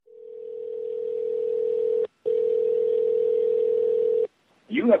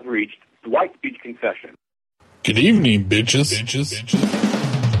You have reached Dwight Beach Confession. Good evening, bitches. Man,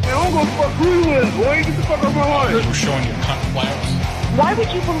 I'm gonna fuck who you is, boy. Get the fuck off my line. You're showing your cunt flaps. Why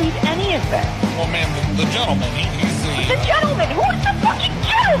would you believe any of that? Well, ma'am, the gentleman, he's The gentleman? Who's the fucking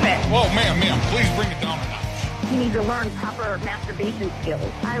gentleman? Well, ma'am, please bring it down a notch. You need to learn proper masturbation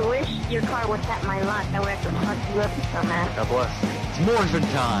skills. I wish your car was at my lot. I would have to fuck you up somehow. God bless. It's morphin'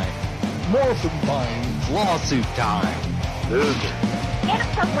 time. Lawsuit time.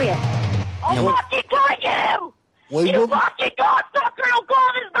 Inappropriate. I'll fucking kill you! Well, You fucking cocksucker! I'll call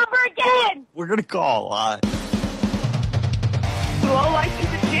this number again! We're gonna call a lot. Low life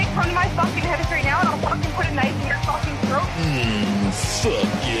piece of shit, come to my fucking head right now and I'll fucking put a knife in your fucking throat.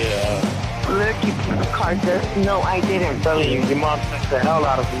 Fuck yeah. Look, you piece of carcass. No, I didn't. Telling you, your mom took the hell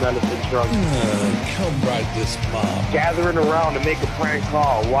out of some medicine drug. Come ride this mom. Gathering around to make a prank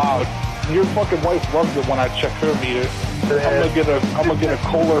call. Wow. Your fucking wife loves it when I check her meter. I'm gonna get a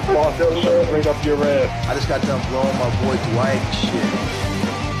Kohler faucet shoved right up your ass. I just got done blowing my boy Dwight and shit.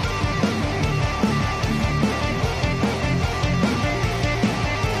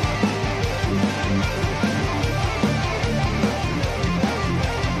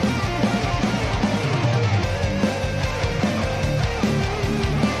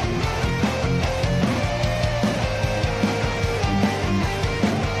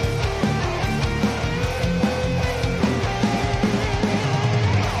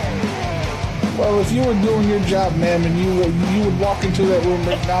 Well, if you were doing your job, ma'am, and you would walk into that room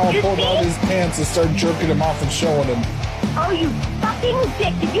right now and pull down his pants and start jerking him off and showing him. Oh, you fucking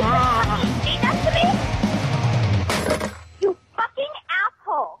dick! Did you fucking say that to me? You fucking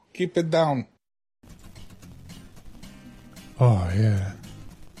asshole! Keep it down. Oh, yeah.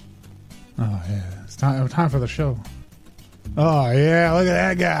 Oh, yeah. It's time for the show. Oh, yeah. Look at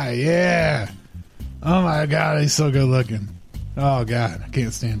that guy. Yeah. Oh, my God. He's so good looking. Oh, God. I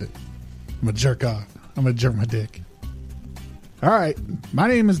can't stand it. I'm going to jerk off. I'm going to jerk my dick. All right. My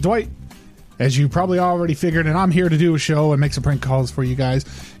name is Dwight. As you probably already figured, and I'm here to do a show and make some prank calls for you guys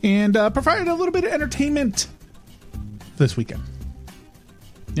and provide a little bit of entertainment this weekend.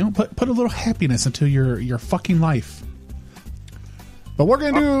 You know, put a little happiness into your fucking life. But we're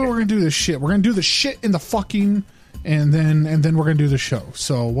gonna do this shit. We're gonna do the shit in the fucking, and then we're gonna do the show.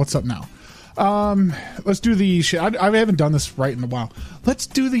 So what's up now? Let's do the shit. I haven't done this right in a while. Let's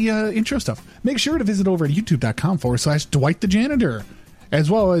do the intro stuff. Make sure to visit over at youtube.com/Dwight the Janitor, as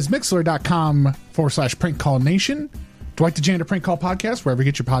well as mixler.com/Prank Call Nation, Dwight the Janitor Prank Call Podcast, wherever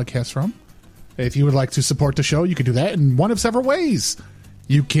you get your podcasts from. If you would like to support the show, you can do that in one of several ways.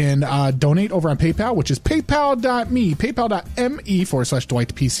 You can donate over on PayPal, which is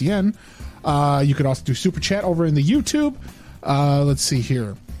paypal.me/DwightPCN. You could also do Super Chat over in the YouTube. Let's see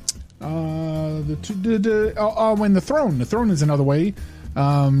here. And the Throne. The Throne is another way.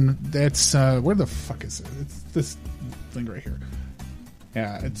 That's where the fuck is it? It's this thing right here.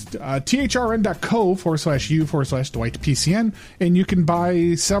 Yeah, it's thrn.co/u/DwightPCN, and you can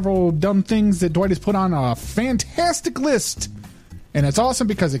buy several dumb things that Dwight has put on a fantastic list. And it's awesome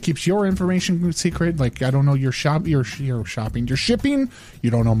because it keeps your information secret. Like, I don't know your shopping, your shipping.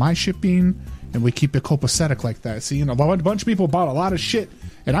 You don't know my shipping, and we keep it copacetic like that. See, a bunch of people bought a lot of shit,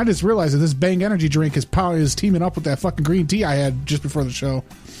 and I just realized that this Bang energy drink is teaming up with that fucking green tea I had just before the show,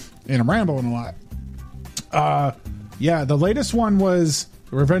 and I'm rambling a lot. Yeah, the latest one was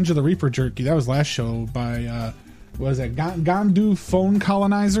Revenge of the Reaper jerky. That was last show by what was that? Gandu Phone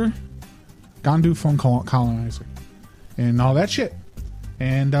Colonizer, and all that shit.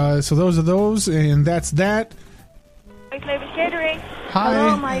 And so those are those, and that's that. My flavor catering. Hi,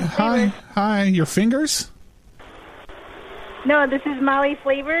 Hello, my flavors. hi. Your fingers? No, this is Molly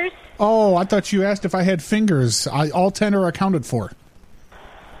Flavors. Oh, I thought you asked if I had fingers. All 10 are accounted for.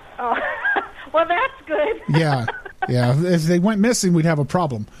 Oh, well, that's good. Yeah. If they went missing, we'd have a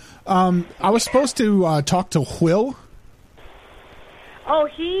problem. I was supposed to talk to Will. Oh,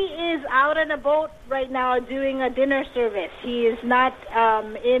 he is out on a boat right now doing a dinner service. He is not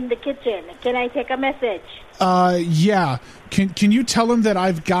in the kitchen. Can I take a message? Yeah. Can you tell him that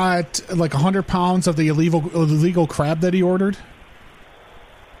I've got like 100 pounds of the illegal crab that he ordered?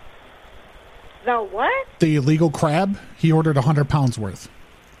 The what? The illegal crab. He ordered 100 pounds worth.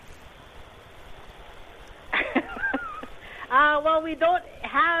 Well, we don't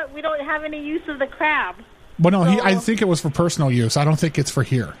have any use of the crab. Well, no, I think it was for personal use. I don't think it's for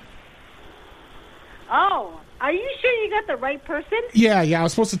here. Oh, are you sure you got the right person? Yeah, I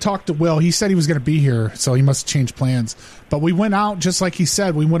was supposed to talk to Will. He said he was going to be here, so he must have changed plans. But we went out, just like he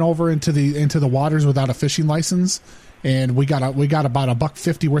said, we went over into the waters without a fishing license, and we got about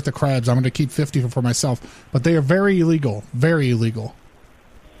 $1.50 worth of crabs. I'm going to keep 50 for myself, but they are very illegal. Very illegal.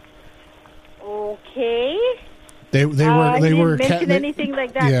 Okay. They he were didn't mention anything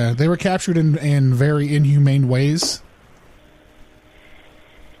like that. Yeah, they were captured in very inhumane ways.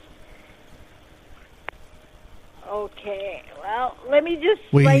 Okay. Well, let me just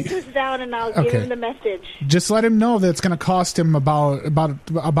write this down, and I'll give him the message. Just let him know that it's going to cost him about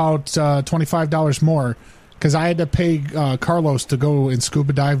 $25 more, because I had to pay Carlos to go and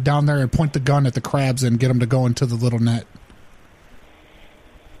scuba dive down there and point the gun at the crabs and get them to go into the little net.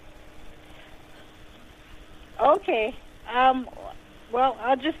 Okay. Well,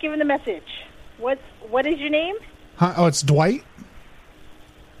 I'll just give him the message. What is your name? Huh? Oh, it's Dwight.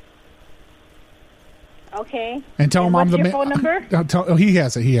 Okay. And tell him I'm the man. What's your phone number? He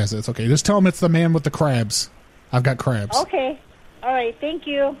has it. He has it. It's okay. Just tell him it's the man with the crabs. I've got crabs. Okay. All right. Thank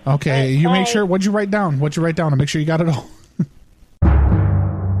you. Okay. Right, you bye. make sure. What'd you write down? What'd you write down? And make sure you got it all.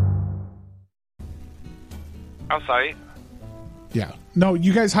 I'm sorry. Yeah. No,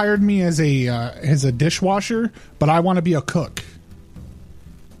 you guys hired me as a dishwasher, but I want to be a cook.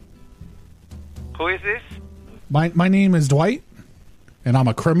 Who is this? My name is Dwight, and I'm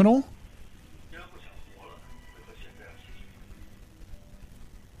a criminal.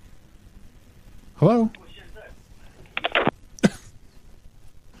 Hello?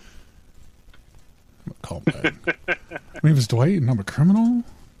 Call back. My name is Dwight, and I'm a criminal.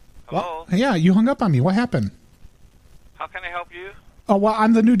 Hello? Well, yeah, you hung up on me. What happened? How can I help you? Oh, well,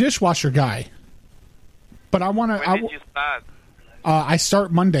 I'm the new dishwasher guy. But I want to... When did you start? I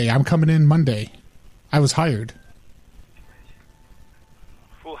start Monday. I'm coming in Monday. I was hired.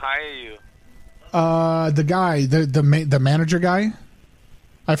 Who hired you? The guy, the manager guy.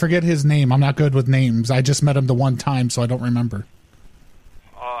 I forget his name. I'm not good with names. I just met him the one time, so I don't remember.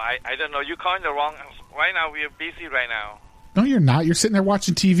 Oh, I don't know. You're calling the wrong... Right now, we're busy right now. No, you're not. You're sitting there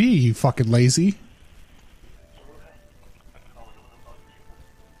watching TV, you fucking lazy.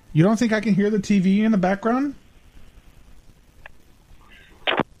 You don't think I can hear the TV in the background?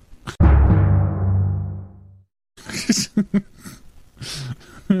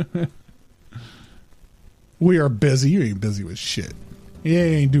 We are busy. You ain't busy with shit. You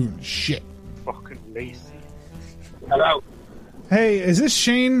ain't doing shit. Fucking lazy. Hello. Hey, is this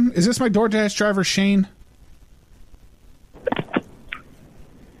Shane? Is this my DoorDash driver, Shane?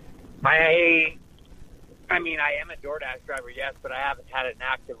 I mean, I am a DoorDash driver, yes, but I haven't had an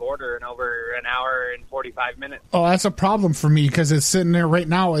active order in over an hour and 45 minutes. Oh, that's a problem for me because it's sitting there right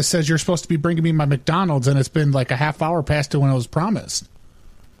now. It says you're supposed to be bringing me my McDonald's, and it's been like a half hour past it when it was promised.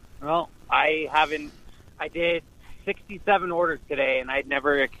 Well, I did 67 orders today, and I'd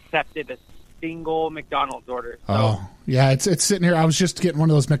never accepted a single McDonald's order. So. Oh, yeah, it's sitting here. I was just getting one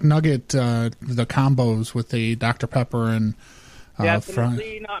of those McNugget, the combos with the Dr. Pepper and...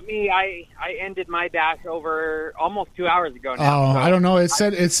 Definitely not me. I ended my dash over almost 2 hours ago now. Oh, so I don't know. It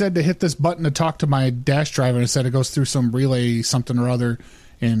said to hit this button to talk to my dash driver, and it said it goes through some relay something or other,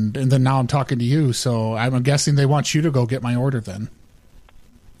 and then now I'm talking to you. So I'm guessing they want you to go get my order then.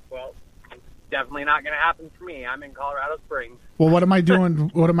 Well, it's definitely not going to happen for me. I'm in Colorado Springs. Well, what am I doing?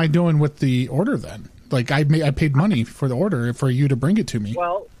 What am I doing with the order then? Like I paid money for the order for you to bring it to me.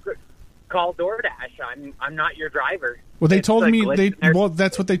 Well, call DoorDash. I'm not your driver. Well, they told me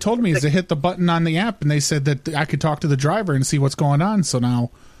that's what they told me is to hit the button on the app, and they said that I could talk to the driver and see what's going on. So now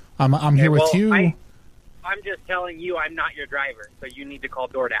I'm here with you. I'm just telling you I'm not your driver, so you need to call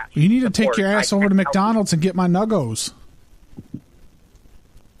DoorDash. You need to take your ass over to McDonald's and get my nuggos.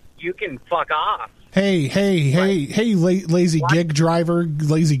 You can fuck off. Hey, lazy gig driver,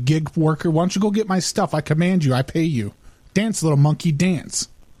 lazy gig worker. Why don't you go get my stuff? I command you. I pay you. Dance, little monkey, dance.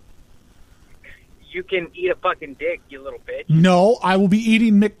 You can eat a fucking dick, you little bitch. No, I will be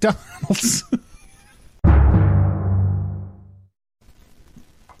eating McDonald's.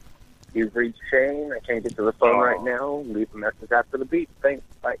 You've reached Shane. I can't get to the phone right now. Leave a message after the beep. Thanks.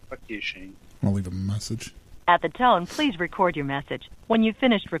 Bye. Fuck you, Shane. I'll leave a message. At the tone, please record your message. When you've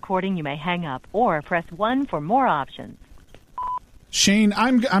finished recording, you may hang up or press 1 for more options. Shane,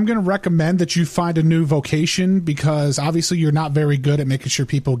 I'm going to recommend that you find a new vocation because obviously you're not very good at making sure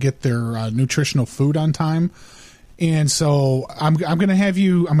people get their nutritional food on time, and so I'm going to have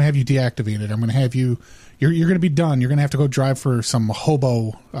you deactivated. I'm going to have you. You're going to be done. You're going to have to go drive for some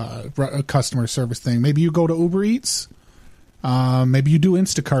hobo customer service thing. Maybe you go to Uber Eats. Maybe you do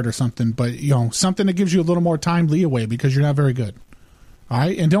Instacart or something. But something that gives you a little more time leeway because you're not very good. All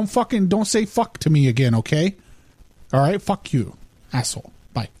right, and don't say fuck to me again. Okay. All right, fuck you. Asshole.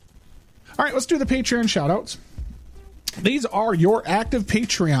 Bye. All right, let's do the Patreon shoutouts. These are your active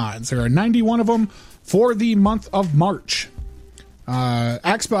Patreons. There are 91 of them for the month of March.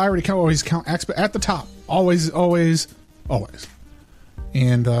 Axpa, I always count Axpa at the top. Always.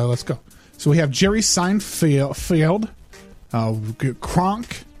 And let's go. So we have Jerry Seinfeld,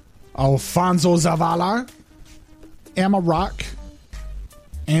 Kronk, Alfonso Zavala, Amarok,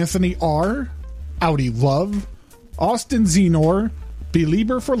 Anthony R., Audi Love, Austin Zenor,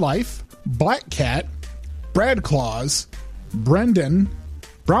 Belieber for Life, Black Cat, Brad Claus, Brendan,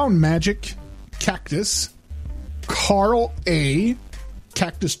 Brown Magic, Cactus, Carl A.,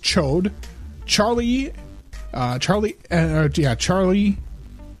 Cactus Chode, Charlie,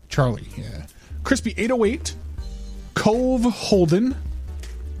 Crispy 808, Cove Holden,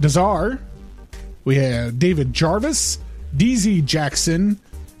 Dazar. We have David Jarvis, DZ Jackson,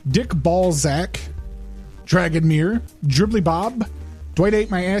 Dick Balzac, Dragonmere, Dribbly Bob, Dwight ate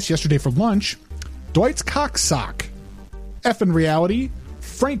my ass yesterday for lunch, Dwight's Cocksock, Effin' Reality,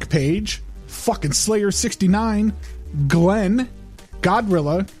 Frank Page, fucking Slayer 69, Glenn,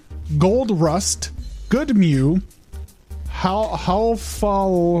 Godrilla, Gold Rust, Good Mew,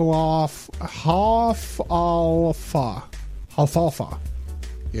 Halfalfa.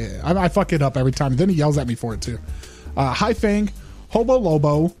 Yeah, I fuck it up every time. Then he yells at me for it too. High Fang, Hobo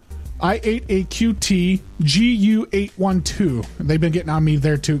Lobo, I8AQT, GU812. They've been getting on me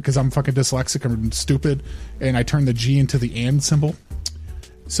there too because I'm fucking dyslexic and stupid, and I turned the G into the and symbol.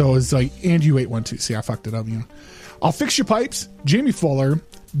 So it's like and U812. See, I fucked it up. You know. I'll fix your pipes. Jamie Fuller,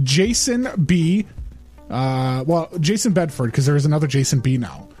 Jason B. Jason Bedford because there is another Jason B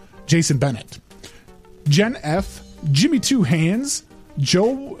now. Jason Bennett, Jen F. Jimmy Two Hands,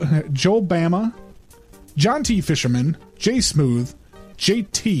 Joe Bama, John T. Fisherman, J Smooth,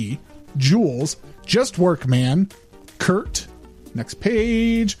 JT, Jules, Just Work Man, Kurt, next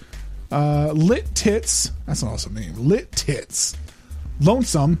page, Lit Tits, that's an awesome name, Lit Tits,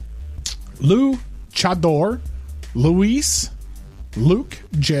 Lonesome, Lou Chador, Luis, Luke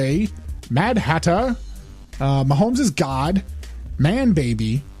J, Mad Hatter, Mahomes is God, Man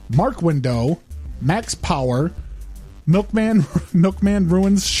Baby, Mark Window, Max Power, Milkman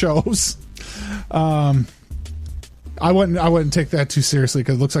ruins shows. I wouldn't take that too seriously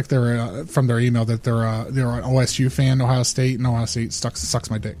because it looks like they're from their email that they're an OSU fan, Ohio State, and Ohio State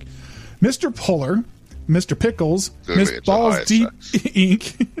sucks my dick. Mr. Puller, Mr. Pickles, Miss Balls Deep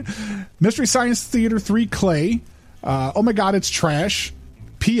Inc., Mystery Science Theater 3 Clay, Oh My God It's Trash,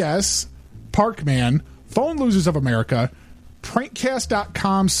 P.S. Parkman, Phone Losers of America,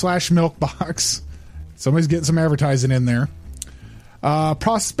 prankcast.com/milkbox. Somebody's getting some advertising in there.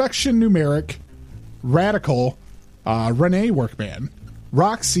 Prospection Numeric, Radical, Renee Workman,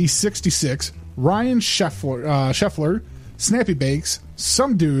 Roxy 66, Ryan Scheffler, Snappy Bakes,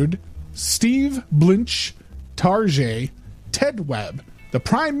 Some Dude, Steve Blinch, Tarjay, Ted Webb, the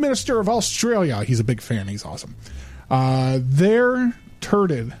Prime Minister of Australia. He's a big fan. He's awesome. They're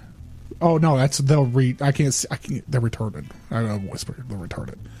turded. Oh no, they're retarded. I don't know, whisper. They're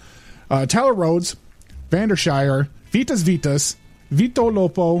retarded. Tyler Rhodes, Vandershire, Vitas, Vito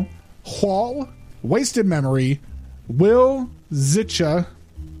Lopo, Hall, Wasted Memory, Will Zitcha,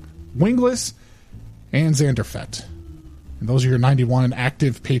 Wingless, and Xanderfett. And those are your 91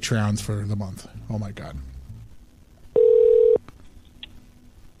 active Patreons for the month. Oh my God.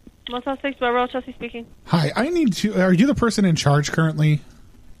 Motel 6 Barrel, Chelsea speaking. Hi, are you the person in charge currently?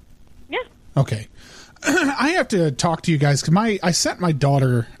 Yeah. Okay. I have to talk to you guys because I sent my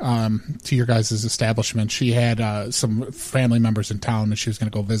daughter to your guys' establishment. She had some family members in town and she was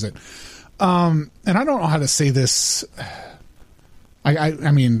going to go visit. And I don't know how to say this.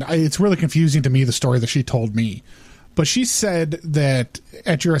 I mean, it's really confusing to me, the story that she told me. But she said that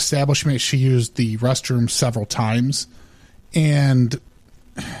at your establishment, she used the restroom several times. And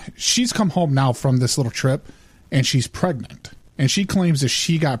she's come home now from this little trip and she's pregnant. And she claims that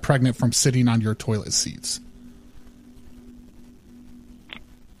she got pregnant from sitting on your toilet seats.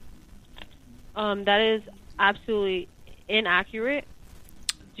 That is absolutely inaccurate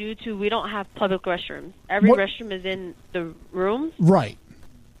due to we don't have public restrooms. Every restroom is in the rooms. Right.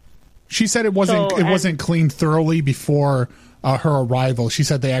 She said it wasn't cleaned thoroughly before her arrival. She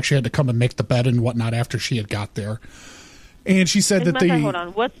said they actually had to come and make the bed and whatnot after she had got there. And she said that they... Hold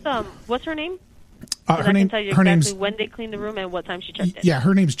on. What's her name? Her name. I can tell you her exactly name's when they cleaned the room and what time she checked in. Yeah,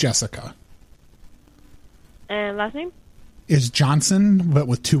 her name's Jessica. And last name? Is Johnson, but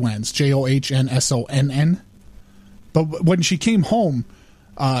with two N's. JOHNSONN. But when she came home,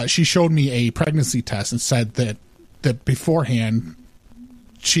 she showed me a pregnancy test and said that beforehand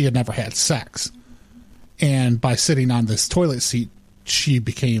she had never had sex. And by sitting on this toilet seat, she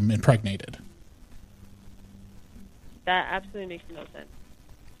became impregnated. That absolutely makes no sense.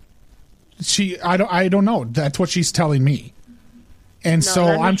 I don't know. That's what she's telling me, and so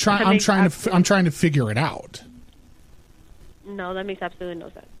I'm trying to figure it out. No, that makes absolutely no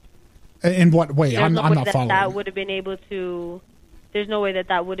sense. In what way? There's I'm no not way following. that would have been able to. There's no way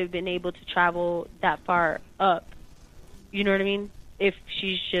that would have been able to travel that far up. You know what I mean? If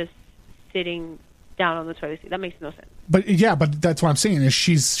she's just sitting down on the toilet seat, that makes no sense. But yeah, but that's what I'm saying is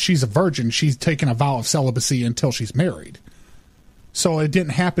she's a virgin. She's taken a vow of celibacy until she's married. So it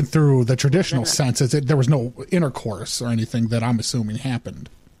didn't happen through the traditional sense. There was no intercourse or anything that I'm assuming happened.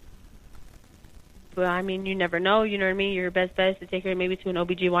 But I mean, you never know. You know what I mean? Your best bet is to take her maybe to an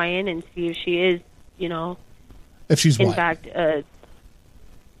OBGYN and see if she is, if she's in what? fact, I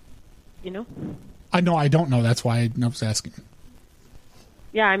know. I don't know. That's why I was asking.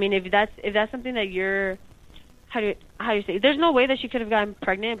 Yeah, I mean, if that's something that you're, how do you say? There's no way that she could have gotten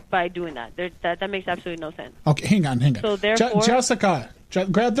pregnant by doing that. That makes absolutely no sense. Okay, hang on. So therefore, Jessica,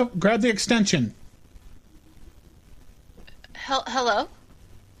 grab the extension. Hello.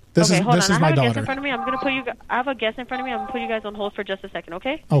 This hold on. is I my have a guest daughter. in front of me. I have a guest in front of me. I'm gonna put you guys on hold for just a second,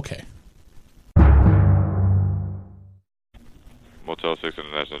 okay? Okay. Motel 6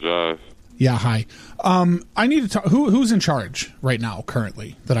 International Drive. Yeah. Hi. I need to talk. Who's in charge right now,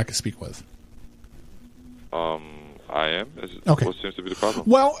 currently, that I can speak with? I am. Okay. What seems to be the problem?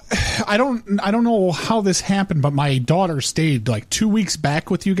 Well, I don't know how this happened, but my daughter stayed like 2 weeks back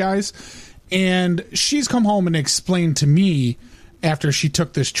with you guys, and she's come home and explained to me after she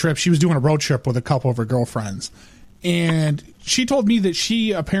took this trip. She was doing a road trip with a couple of her girlfriends, and she told me that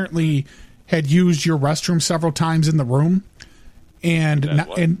she apparently had used your restroom several times in the room, and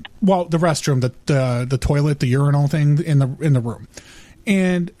the restroom, the toilet, the urinal thing in the room.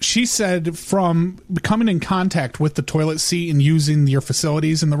 And she said from coming in contact with the toilet seat and using your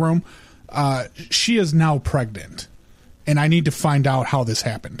facilities in the room, she is now pregnant. And I need to find out how this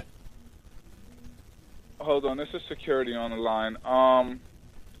happened. Hold on, this is security on the line.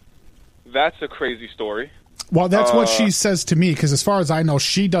 That's a crazy story. Well, that's what she says to me, because as far as I know,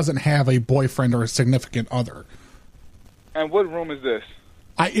 she doesn't have a boyfriend or a significant other. And what room is this?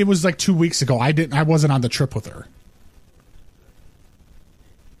 It was like 2 weeks ago. I wasn't on the trip with her.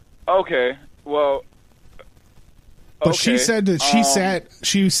 Okay, well... But she said that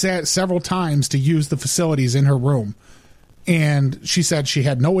she sat several times to use the facilities in her room, and she said she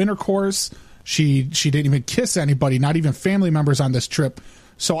had no intercourse. She didn't even kiss anybody, not even family members on this trip.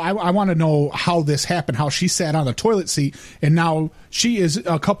 So I want to know how this happened, how she sat on the toilet seat, and now she is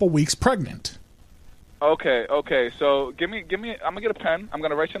a couple weeks pregnant. Okay. So give me. I'm gonna get a pen. I'm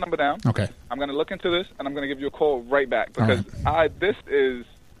gonna write your number down. Okay. I'm gonna look into this, and I'm gonna give you a call right back because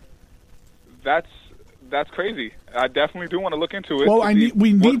that's crazy. I definitely do want to look into it. Well,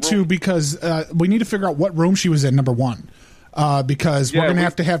 we need to because we need to figure out what room she was in. Number one, because we're gonna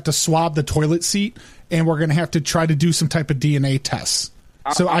have to swab the toilet seat, and we're gonna have to try to do some type of DNA tests.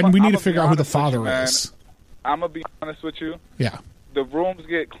 So we need to figure out who the father is. I'm gonna be honest with you. Yeah. The rooms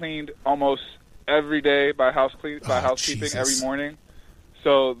get cleaned almost every day by housekeeping every morning.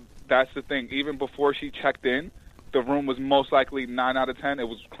 So that's the thing. Even before she checked in, the room was most likely 9 out of 10. It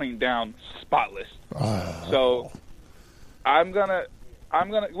was cleaned down, spotless. So I'm gonna.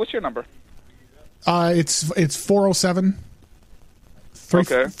 What's your number? It's 407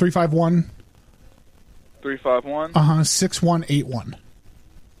 351 351 6181.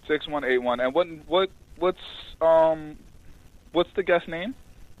 6181. And what's the guest name?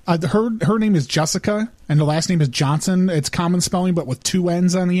 Her name is Jessica, and the last name is Johnson. It's common spelling, but with 2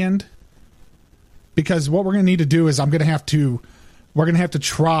 N's on the end. Because what we're going to need to do is we're going to have to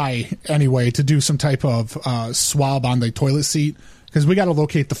try anyway to do some type of swab on the toilet seat, because we got to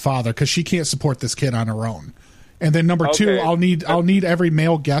locate the father, because she can't support this kid on her own. And then number two, I'll need every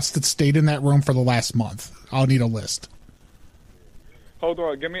male guest that stayed in that room for the last month. I'll need a list. Hold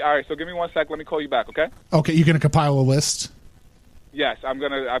on, give me 1 sec. Let me call you back, okay? Okay, you're going to compile a list? Yes, I'm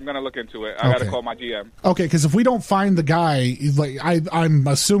gonna look into it. I got to call my GM. Okay, because if we don't find the guy, I'm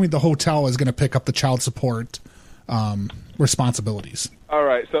assuming the hotel is going to pick up the child support responsibilities. All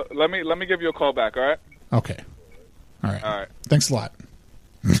right, so let me give you a call back. All right. Okay. All right. Thanks a lot.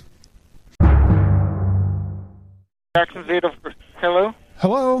 Jackson Zeta. Hello.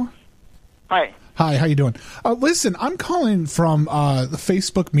 Hello. Hi. Hi, how you doing? Listen, I'm calling from the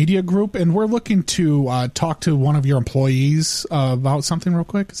Facebook media group, and we're looking to talk to one of your employees about something real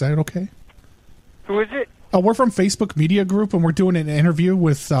quick. Is that okay? Who is it? We're from Facebook media group, and we're doing an interview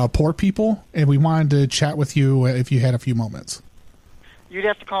with poor people, and we wanted to chat with you if you had a few moments. You'd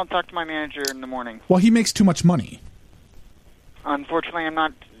have to call and talk to my manager in the morning. Well, he makes too much money. Unfortunately,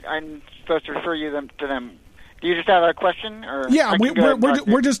 I'm supposed to refer you to them. Do you just have a question? Or yeah,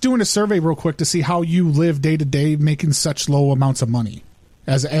 we're just doing a survey real quick to see how you live day to day, making such low amounts of money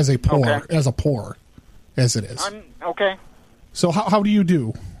as poor as it is. Okay. So how do you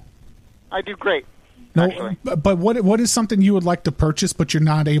do? I do great. No, actually. but what is something you would like to purchase but you're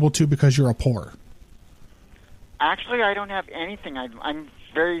not able to because you're a poor? Actually, I don't have anything. I'm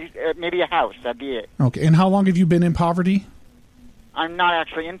very maybe a house. That'd be it. Okay, and how long have you been in poverty? I'm not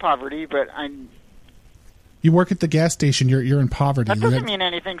actually in poverty, but I'm. You work at the gas station. You're in poverty. That doesn't mean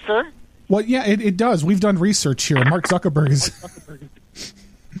anything, sir. Well, yeah, it does. We've done research here. Mark Zuckerberg is.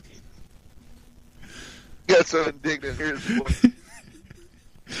 Got so indignant. Here's what.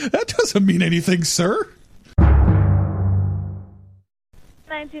 That doesn't mean anything, sir.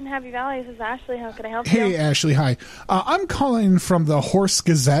 19 Happy Valley. This is Ashley. How can I help you? Hey, Ashley. Hi. I'm calling from the Horse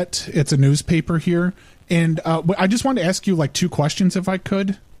Gazette. It's a newspaper here. And I just wanted to ask you like 2 questions if I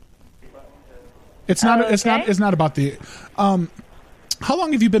could. It's not about the how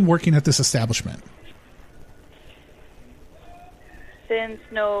long have you been working at this establishment? Since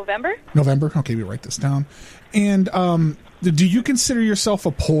November. November? Okay, we write this down. And do you consider yourself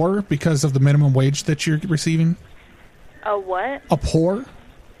a poor because of the minimum wage that you're receiving? A what? A poor?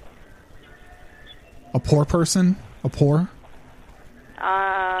 A poor person? A poor?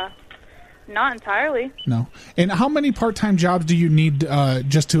 Not entirely. No. And how many part-time jobs do you need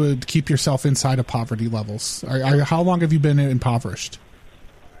just to keep yourself inside of poverty levels? How long have you been impoverished?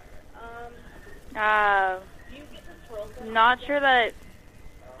 Not sure that it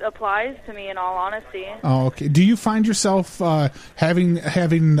applies to me in all honesty. Oh, okay. Do you find yourself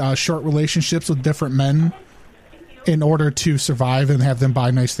having short relationships with different men in order to survive and have them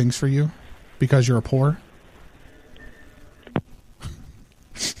buy nice things for you because you're poor?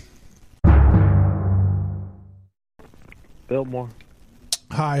 Biltmore.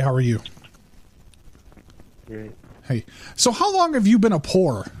 Hi, how are you? Great. Hey, so how long have you been a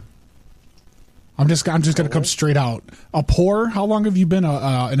poor? I'm just going to come straight out. A poor? How long have you been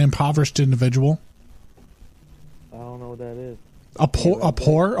an impoverished individual? I don't know what that is. A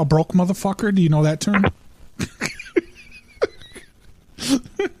broke motherfucker? Do you know that term?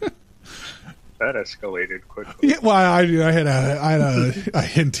 That escalated quickly. Yeah, well, I had a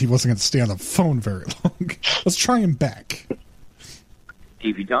hint he wasn't going to stay on the phone very long. Let's try him back.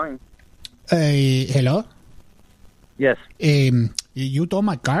 TV time. Hello? Yes. You stole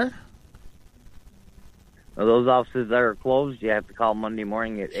my car? Those offices that are closed, you have to call Monday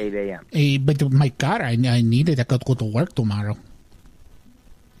morning at 8 a.m. But my car, I need it. I got to go to work tomorrow.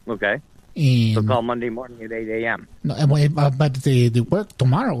 Okay. So call Monday morning at 8 a.m. No, but they work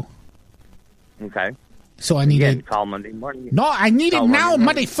tomorrow. Okay. So I need it. Call Monday morning. No, I need it now,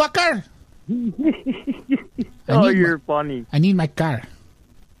 motherfucker. You're funny. I need my car.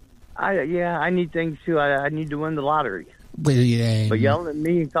 I need things too. I need to win the lottery. But yelling at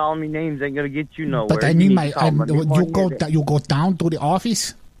me and calling me names ain't gonna get you nowhere. But I need my. You go down to the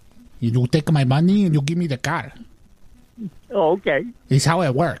office. You take my money and you give me the car. Oh, okay. It's how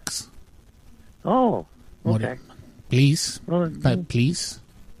it works. Oh, okay. Please, but please.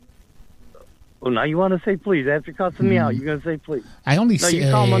 Well, now you want to say please after cussing me out. You're gonna say please. I only say.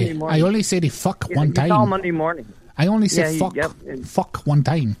 You call Monday morning. I only say the fuck one time. You call Monday morning. I only say fuck. Fuck one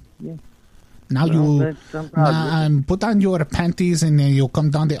time. Yeah. Now you put on your panties and then you come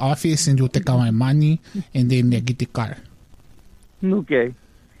down the office and you take out my money and then they get the car. Okay.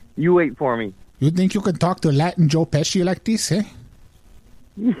 You wait for me. You think you can talk to Latin Joe Pesci like this, eh?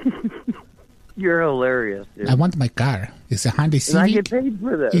 You're hilarious, dude. I want my car. It's a Honda Civic. And I get paid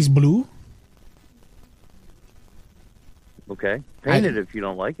for this. It's blue. Okay. Paint it if you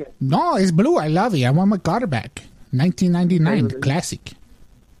don't like it. No, it's blue. I love it. I want my car back. 1999 classic.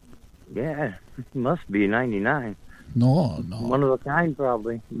 Yeah, it must be 99. No. One of a kind,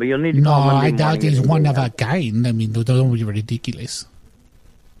 probably. But you'll need to call Monday I doubt it's one of a kind. I mean, don't be ridiculous.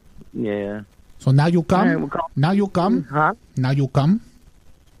 Yeah. So now you come? Right, we'll call. Now you come? Huh? Now you come?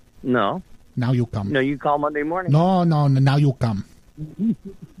 No. Now you come. No, you call Monday morning. No, now you come.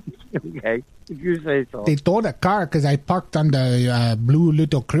 Okay. If you say so. They stole the car because I parked on the blue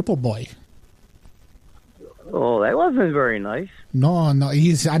little cripple boy. Oh, that wasn't very nice. No,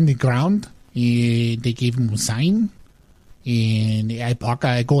 he's on the ground. They gave him a sign. And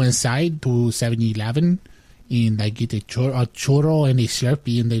I go inside to 7-Eleven. And I get a churro and a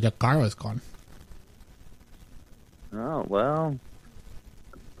Slurpee. And the car was gone. Oh, well.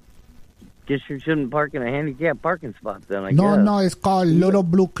 Guess you shouldn't park in a handicapped parking spot then, I guess. No, it's called Little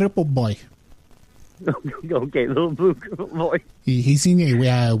Blue Cripple Boy. Okay, Little Blue Cripple Boy. He's in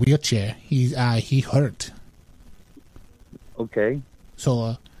a wheelchair. He hurt. Okay.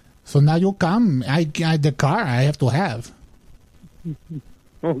 So now you come. I the car I have to have.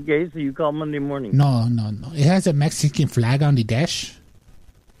 Okay, so you call Monday morning. No. It has a Mexican flag on the dash.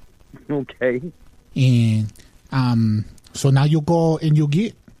 Okay. And so now you go and you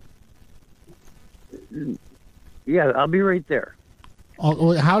get. Yeah, I'll be right there.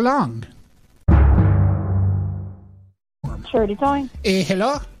 Oh, how long? Surety towing.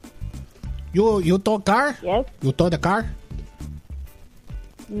 Hello? You tow car? Yes. You tow the car?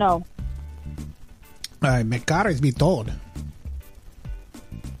 No. My car is being towed.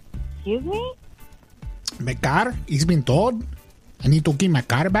 Excuse me? My car is being towed. I need to get my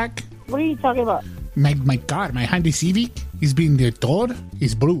car back. What are you talking about? My car, my Hyundai Civic, is being towed.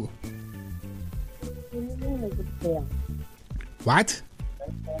 It's blue. What?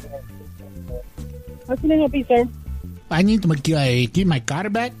 How can I help you, sir? I need to get my car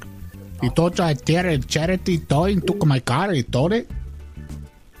back. You told a charity towing took my car. He towed it.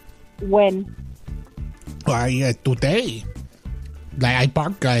 When? Today. Like I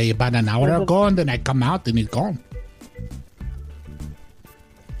parked about an hour ago, and then I come out and it's gone.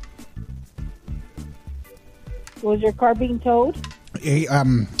 Was your car being towed?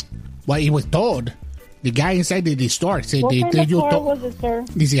 Well, it was towed. The guy inside the store said, What kind of car was it, sir?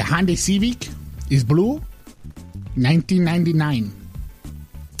 It's a Hyundai Civic. It's blue. 1999.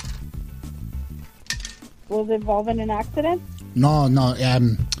 Was it involved in an accident? No.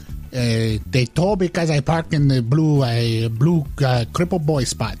 They told because I parked in the blue cripple boy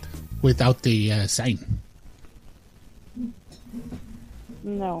spot without the sign.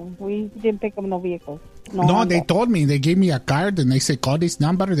 No, we didn't pick up no vehicles. No, they told me. They gave me a card and they said, call this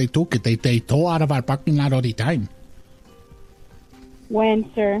number. They took it. They tow out of our parking lot all the time. When,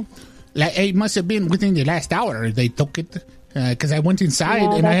 sir? Like, it must have been within the last hour. They took it because I went inside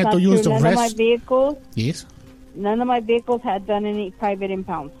No, and I that's had to not use true. the None of my rest. vehicles. Yes. None of my vehicles had done any private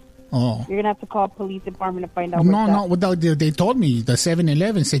impounds. Oh. You're gonna have to call police department to find out. No. Without they told me the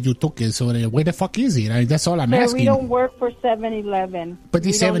 7-Eleven said you took it. So where the fuck is it? That's all I'm Sir, asking. we don't work for 7-Eleven. But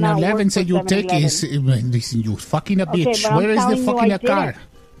the We do not 7-Eleven work said for you take 7-Eleven. it. Listen, you fucking a Okay, bitch. but I'm Where is the telling you, fucking I a car? didn't.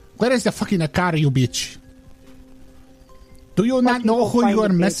 Where is the fucking a car, you bitch? Do you not know who you are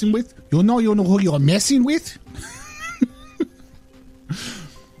messing with? You know who you are messing with?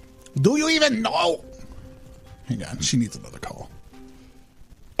 Do you even know? Hang on, she needs another call.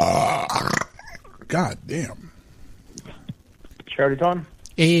 God damn. Charity Ton?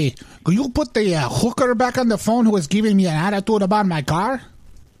 Hey, could you put the hooker back on the phone who was giving me an attitude about my car?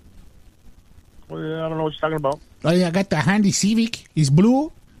 Well, I don't know what you're talking about. I got the Hyundai Civic. It's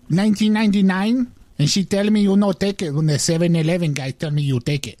blue, 1999. And she telling me you no take it when the 7-Eleven guy tell me you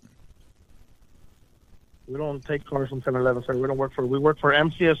take it. We don't take cars from 7-Eleven, sir. We work for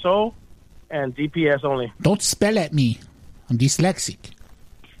MCSO and DPS only. Don't spell at me. I'm dyslexic.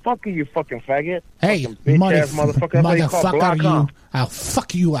 Fuck you, fucking faggot. Hey, fucking bitch-ass motherfucker. That's what you call black, motherfucker, huh? I'll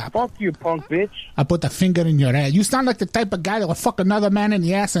fuck you up. Fuck you, punk bitch. I'll put the finger in your ass. You sound like the type of guy that will fuck another man in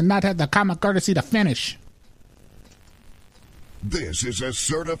the ass and not have the common courtesy to finish. This is a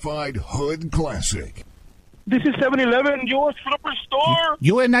certified hood classic. This is 7-Eleven, your superstore.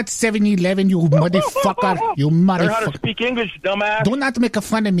 You are not 7-Eleven, you motherfucker. You Learn how to motherfucker. speak English, dumbass. Do not make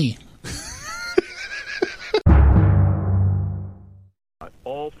fun of me.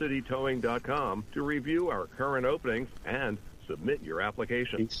 allcitytowing.com to review our current openings and submit your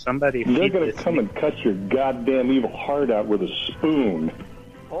application. Somebody They're going to come and cut your goddamn evil heart out with a spoon.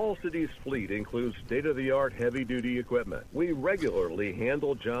 All City's fleet includes state-of-the-art heavy-duty equipment. We regularly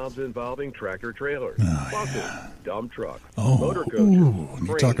handle jobs involving tractor-trailers, buses, dump trucks, motor coaches, you're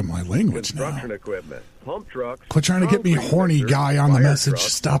cranes, talking my language now. construction equipment, pump trucks. Quit trying to get me concrete horny, mixers, guy, on the fire message.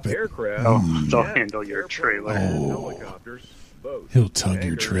 trucks, Stop it. Aircraft, They'll jets, handle your trailer. helicopters, boats, He'll tug your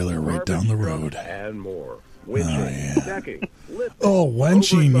tankers, trailer right down the road. and more. Winching, decking, lifting, Oh,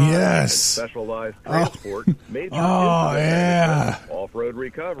 wenching, oversized and yes. specialized transport, major Oh, incident yeah. management, off-road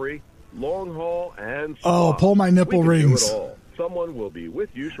recovery, long haul, and Oh, spa. pull my nipple We can do rings. it all. Someone will be with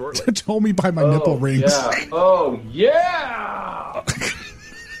you shortly. Told me by my nipple rings. Oh yeah!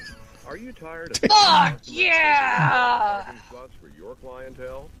 Are you tired of Fuck yeah! parking spots for your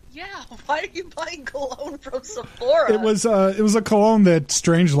clientele? Yeah, why are you buying cologne from Sephora? It was a cologne that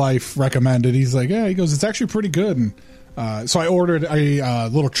Strange Life recommended. He's like, yeah, he goes, it's actually pretty good. And so I ordered a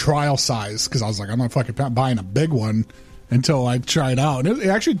little trial size because I was like, I'm not fucking buying a big one until I try it out. And it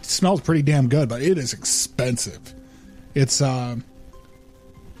actually smells pretty damn good, but it is expensive. It's Aqua.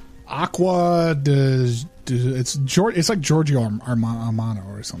 It's like Giorgio Armano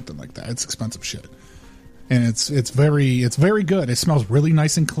or something like that. It's expensive shit. And it's very good. It smells really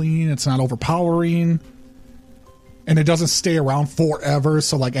nice and clean. It's not overpowering, and it doesn't stay around forever.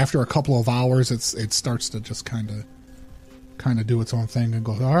 So like after a couple of hours, it starts to just kind of do its own thing and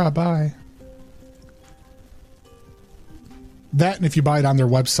goes, all right, bye. That, and if you buy it on their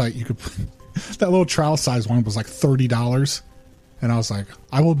website, you could. That little trial size one was like $30, And I was like,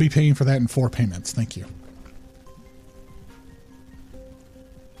 I will be paying for that in 4 payments. Thank you.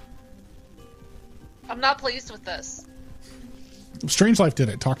 I'm not pleased with this. Strange Life did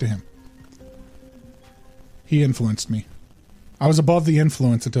it. Talk to him. He influenced me. I was above the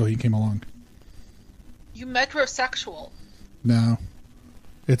influence until he came along. You metrosexual. No.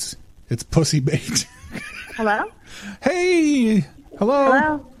 It's pussy bait. Hello? Hey! Hello?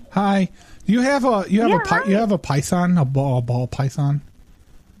 Hello? Hi. You have a python, a ball python?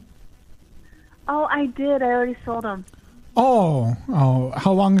 Oh, I did. I already sold him. Oh,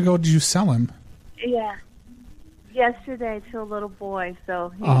 how long ago did you sell him? Yeah. Yesterday to a little boy,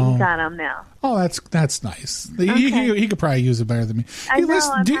 so he got him now. Oh, that's nice. Okay. He could probably use it better than me. I know,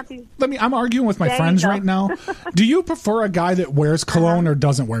 I'm happy. I'm arguing with my There you friends go. right now. Do you prefer a guy that wears cologne or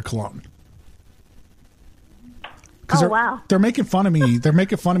doesn't wear cologne? Oh, wow. They're making fun of me. They're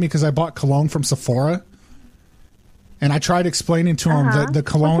making fun of me because I bought cologne from Sephora, and I tried explaining to them that the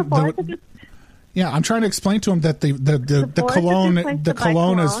cologne. Yeah, I'm trying to explain to them that the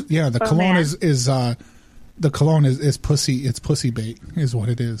cologne is pussy. It's pussy bait is what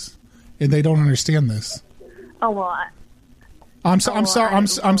it is, and they don't understand this. Oh well. I'm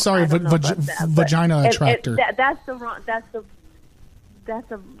sorry. Vagina attractor. That's the wrong.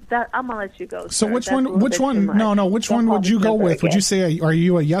 I'm gonna let you go. So sir. which That's a little one? Which bit one? too much. No. Which Don't one call would me you go Snooper with? Would you again. say? Are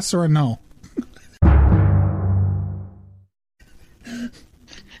you a yes or a no?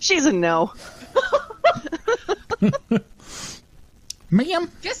 She's a no.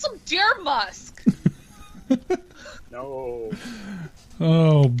 Ma'am? Get some deer musk. No.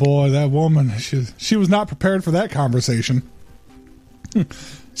 Oh boy, that woman. She was not prepared for that conversation.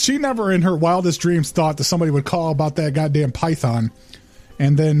 She never in her wildest dreams thought that somebody would call about that goddamn python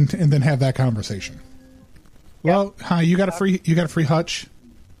and then have that conversation. Well, hi, you got a free hutch?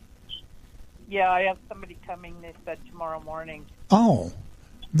 Yeah, I have somebody coming, they said, tomorrow morning. Oh.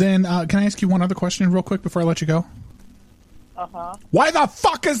 Then can I ask you one other question real quick before I let you go? Uh-huh. Why the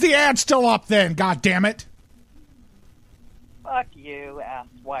fuck is the ad still up then? God damn it. Fuck you,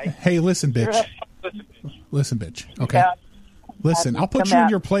 asswipe. Hey, listen, bitch. Listen, bitch. Okay. Yeah. Listen, I'll put you in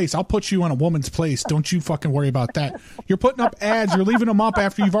your place. I'll put you in a woman's place. Don't you fucking worry about that. You're putting up ads. You're leaving them up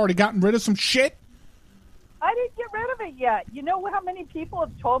after you've already gotten rid of some shit. I didn't get rid of it yet. You know how many people have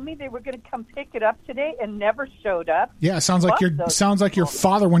told me they were going to come pick it up today and never showed up? Yeah, sounds like Fuck your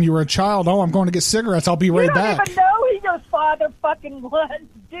father when you were a child. Oh, I'm going to get cigarettes. I'll be right back. You don't even know who your father fucking was,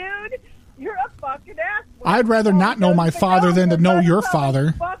 dude. You're a fucking ass. I'd rather not know my father than to know your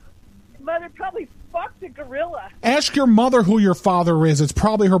father. Mother probably fucked a gorilla. Ask your mother who your father is. It's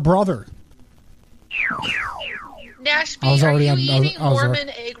probably her brother. Nashby, are you eating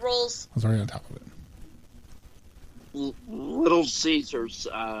Mormon egg rolls? I was already on top of it. Little Caesars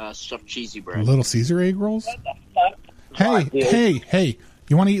stuffed cheesy bread. Little Caesar egg rolls? Hey.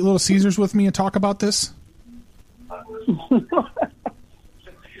 You want to eat Little Caesars with me and talk about this?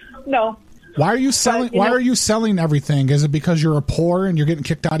 No. Why are you selling? Why are you selling everything? Is it because you're poor and you're getting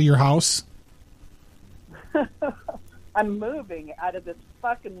kicked out of your house? I'm moving out of this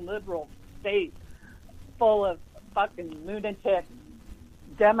fucking liberal state full of fucking lunatic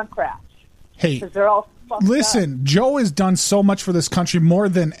Democrats. Hey, 'Cause they're all fucked listen, up. Joe has done so much for this country, more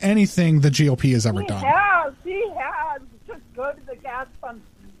than anything the GOP has ever done. He has. Just go to the gas pump.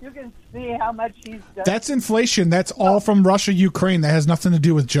 You can see how much he's done. That's inflation. That's all from Russia, Ukraine. That has nothing to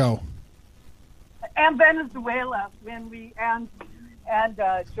do with Joe. And Venezuela when we and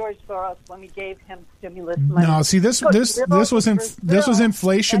George Soros when we gave him stimulus money. No, see this was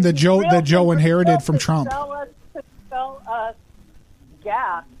inflation that Joe inherited from Trump. Sell us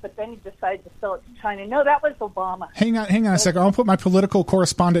gas, but then he decided to sell it to China. No, that was Obama. Hang on a second. I'll put my political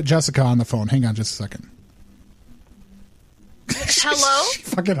correspondent Jessica on the phone. Hang on just a second. Hello? She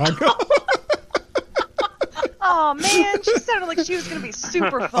fucking hung up. Oh man, she sounded like she was going to be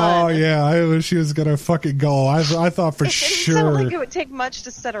super fun. Oh yeah, I wish she was gonna fucking go. I thought for It sure. sounded like it would take much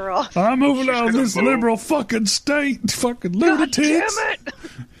to set her off. I'm moving out of this liberal fucking state, fucking lunatics. God damn it!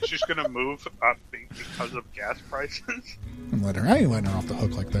 She's gonna move up because of gas prices. I ain't letting her off the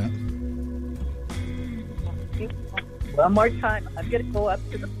hook like that. One more time, I'm going to go up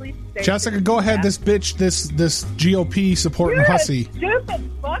to the police station. Jessica, go ahead. This bitch, this GOP supporting You're hussy. a stupid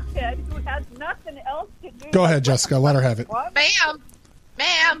fuckhead who has nothing else to do. Go ahead, Jessica. Let her have it. What? Ma'am.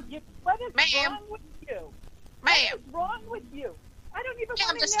 What is wrong with you? Ma'am. What is wrong with you? I don't even Ma'am,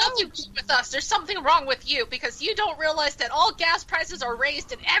 want there's to know. nothing wrong with us. There's something wrong with you because you don't realize that all gas prices are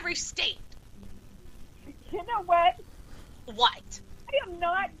raised in every state. You know what? What? I am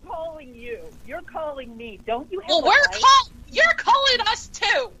not calling you. You're calling me. Don't you have Well, a right? you're calling us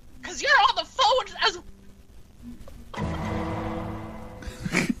too because you're on the phone as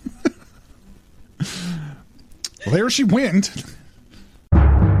there she went.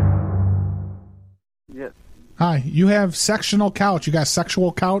 Yes. Hi, you have sectional couch. You got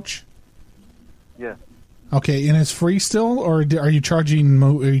sexual couch? Yes. Okay, and it's free still, or are you charging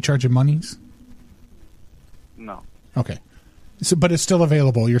monies? No. Okay. So, but it's still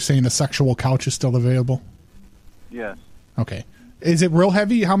available. You're saying the sexual couch is still available? Yes. Okay. Is it real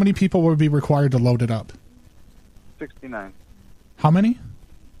heavy? How many people would be required to load it up? 69. How many?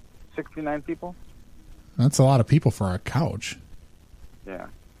 69 people? That's a lot of people for a couch. Yeah.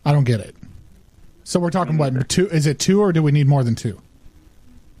 I don't get it. So we're talking what, two? Is it 2 or do we need more than 2?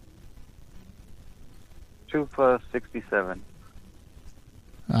 2 for 67.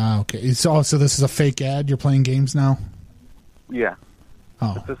 Okay. So this is a fake ad? You're playing games now? Yeah.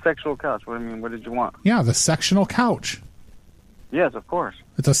 Oh. It's a sexual couch. What do you mean? What did you want? Yeah, the sectional couch. Yes, of course.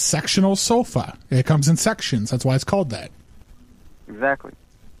 It's a sectional sofa. It comes in sections. That's why it's called that. Exactly.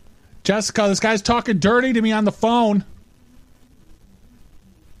 Jessica, this guy's talking dirty to me on the phone.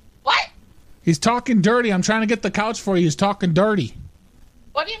 What? He's talking dirty. I'm trying to get the couch for you. He's talking dirty.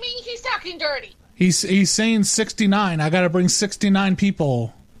 What do you mean he's talking dirty? He's saying 69. I got to bring 69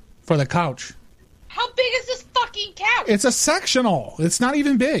 people for the couch. How big is this fucking couch? It's a sectional. It's not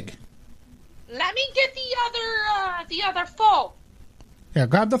even big. Let me get the other phone. Yeah,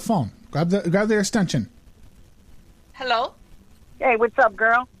 grab the phone. Grab the extension. Hello? Hey, what's up,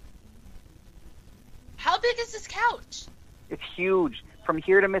 girl? How big is this couch? It's huge. From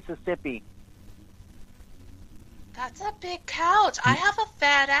here to Mississippi. That's a big couch. I have a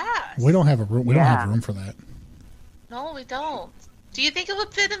fat ass. We don't have a room. We don't have room for that. No, we don't. Do you think it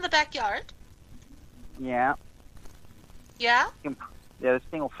would fit in the backyard? Yeah. Yeah? Yeah, this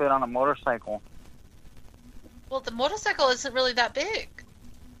thing will fit on a motorcycle. Well, the motorcycle isn't really that big.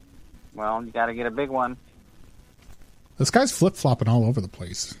 Well, you got to get a big one. This guy's flip-flopping all over the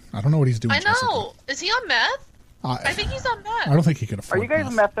place. I don't know what he's doing. I know. Is he on meth? I think he's on meth. I don't think he can afford Are you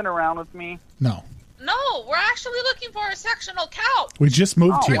guys messing around with me? No. No, we're actually looking for a sectional couch. We just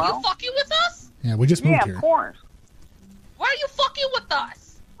moved here. Are you fucking with us? Yeah, we just moved here. Yeah, of course. Why are you fucking with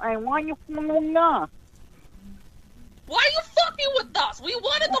us? Why you fucking us? Why are you fucking with us? We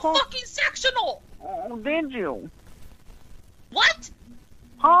wanted the fucking sectional. Oh, did you? What?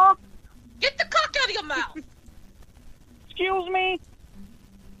 Huh? Get the cock out of your mouth. Excuse me?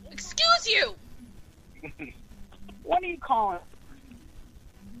 Excuse you. What are you calling?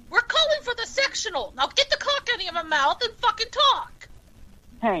 We're calling for the sectional. Now get the cock out of your mouth and fucking talk.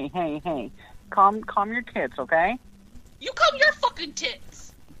 Hey. Calm your tits, okay? You calm your fucking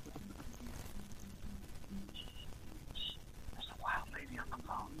tits. There's a wild lady on the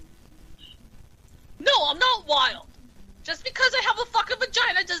phone. No, I'm not wild. Just because I have a fucking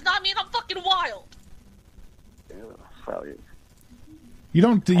vagina does not mean I'm fucking wild. You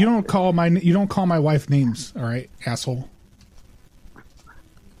don't call my wife names, all right, asshole.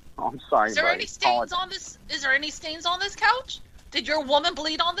 Oh, I'm sorry. Is there any stains on this? Is there any stains on this couch? Did your woman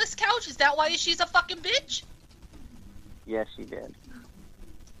bleed on this couch? Is that why she's a fucking bitch? Yes, she did.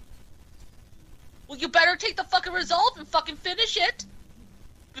 Well, you better take the fucking resolve and fucking finish it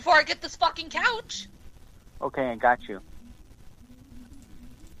before I get this fucking couch. Okay, I got you.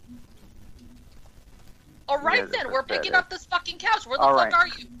 All right, then. We're picking up this fucking couch. Where the All fuck right. are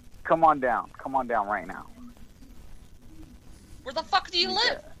you? Come on down. Come on down right now. Where the fuck do you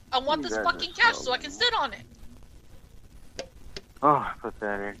live? I want this guys fucking are couch so so I can sit on it. Oh,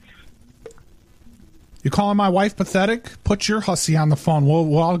 pathetic. You calling my wife pathetic? Put your hussy on the phone.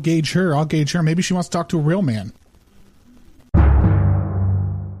 I'll gauge her. Maybe she wants to talk to a real man.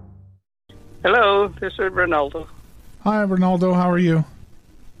 Hello, this is Ronaldo. Hi, Ronaldo. How are you?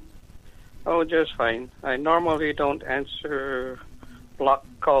 Oh, just fine. I normally don't answer block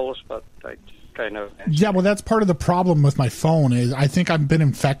calls, but I kind of answer. Yeah, well, that's part of the problem with my phone. Is I think I've been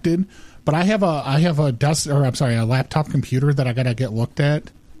infected, but I have a laptop computer that I gotta get looked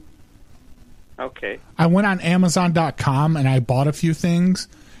at. Okay. I went on Amazon.com and I bought a few things,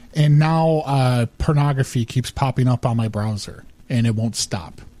 and now pornography keeps popping up on my browser, and it won't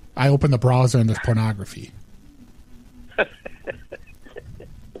stop. I open the browser and there's pornography.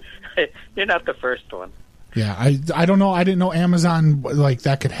 You're not the first one. Yeah, I don't know. I didn't know Amazon like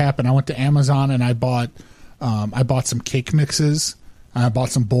that could happen. I went to Amazon and I bought some cake mixes. I bought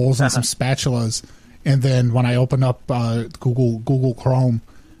some bowls and some spatulas. And then when I opened up Google Chrome,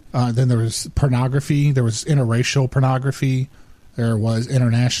 then there was pornography. There was interracial pornography. There was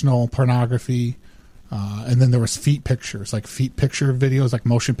international pornography. And then there was feet pictures, like feet picture videos, like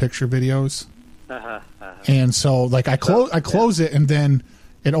motion picture videos. And so like I close it and then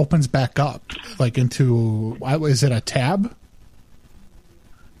it opens back up like into, is it a tab?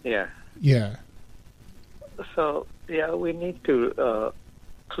 Yeah. Yeah. So yeah, we need to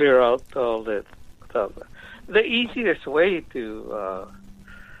clear out all that stuff. The easiest way to,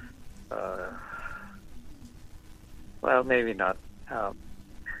 well, maybe not.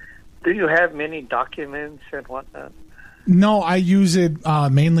 Do you have many documents and whatnot? No, I use it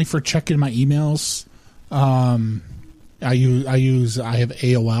mainly for checking my emails. I have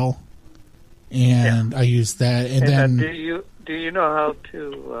AOL, and I use that. And then do you know how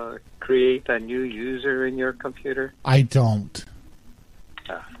to create a new user in your computer? I don't.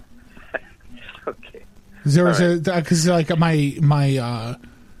 Okay. There was because like my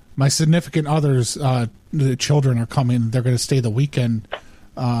significant others, the children are coming. They're going to stay the weekend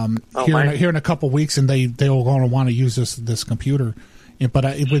here in a couple weeks, and they're going to want to use this computer. But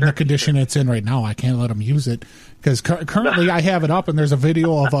with the condition it's in right now, I can't let them use it because currently I have it up, and there's a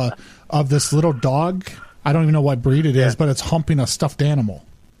video of this little dog. I don't even know what breed it is, but it's humping a stuffed animal.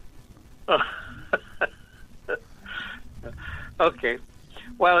 Okay.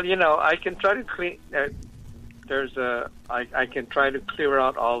 Well, I can try to clean. I can try to clear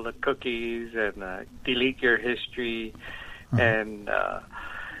out all the cookies and delete your history, and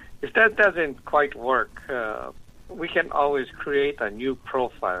if that doesn't quite work, we can always create a new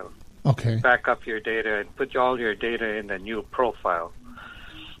profile. Okay. Back up your data and put all your data in the new profile,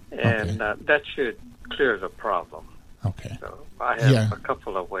 and that should clear the problem. Okay. So I have a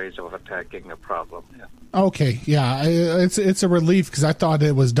couple of ways of attacking the problem. Yeah. Okay, yeah, it's a relief because I thought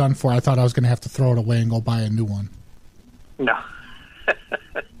it was done for. I thought I was going to have to throw it away and go buy a new one. No.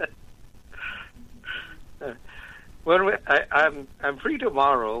 I'm free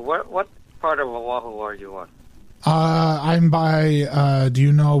tomorrow. What part of Oahu are you on? I'm by. Do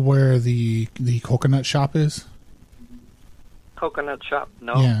you know where the coconut shop is? Coconut shop?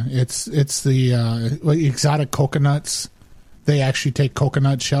 No. Yeah, it's the exotic coconuts. They actually take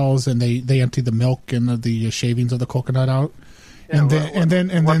coconut shells and they empty the milk and the shavings of the coconut out, and then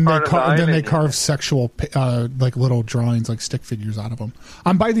they carve sexual like little drawings like stick figures out of them.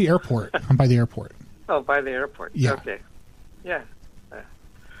 I'm by the airport. Oh, by the airport. Yeah. Okay. Yeah.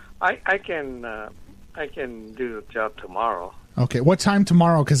 I can do the job tomorrow. Okay. What time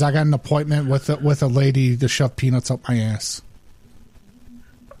tomorrow? Because I got an appointment with a lady to shove peanuts up my ass.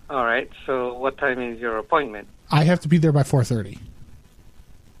 All right. So what time is your appointment? I have to be there by 4:30.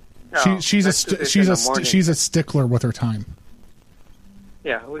 No, she's a stickler with her time.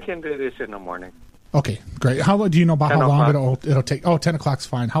 Yeah, we can do this in the morning. Okay, great. How do you know about how long it'll take? Oh, 10 o'clock's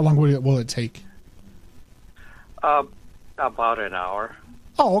fine. How long will it take? About an hour.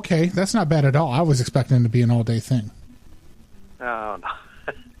 Oh, okay. That's not bad at all. I was expecting it to be an all-day thing. Oh, no.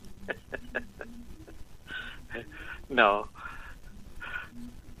 No.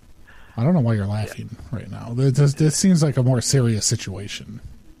 I don't know why you're laughing right now. This seems like a more serious situation.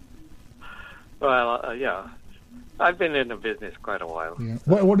 Well, yeah. I've been in the business quite a while. Yeah.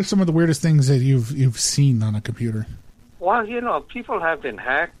 What are some of the weirdest things that you've seen on a computer? Well, people have been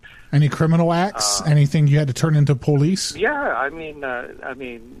hacked. Any criminal acts? Anything you had to turn into police? Yeah, I mean.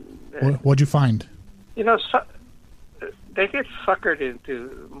 What'd you find? They get suckered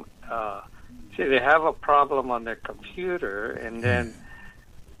into. See, they have a problem on their computer, and then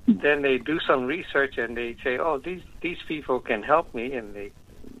they do some research, and they say, "Oh, these people can help me," and they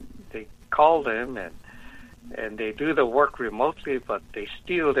call them and they do the work remotely, but they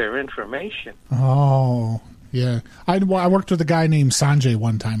steal their information. Oh, yeah. I worked with a guy named Sanjay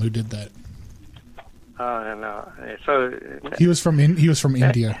one time who did that. No. So he was from India.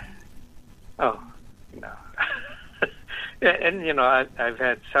 Oh, no. And I've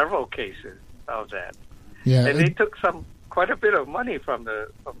had several cases of that. Yeah, and they took quite a bit of money from the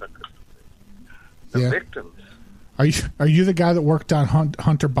victims. Are you the guy that worked on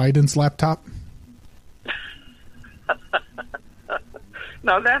Hunter Biden's laptop?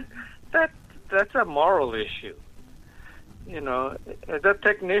 Now that's a moral issue. As a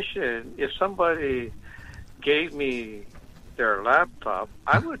technician, if somebody gave me their laptop,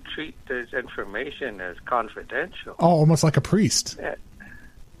 I would treat this information as confidential. Oh, almost like a priest.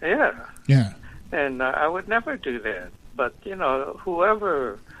 Yeah. Yeah. And I would never do that. But,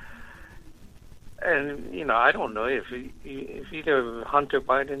 whoever... And, I don't know if either Hunter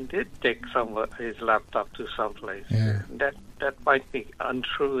Biden did take his laptop to someplace. Yeah. That might be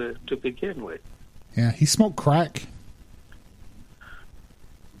untrue to begin with. Yeah, he smoked crack.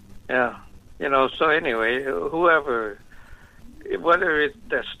 Yeah. So anyway, whoever... Whether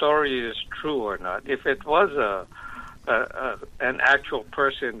the story is true or not, if it was an actual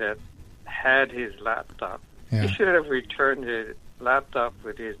person that had his laptop, he should have returned his laptop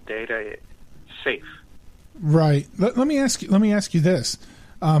with his data safe. Right. Let me ask you this.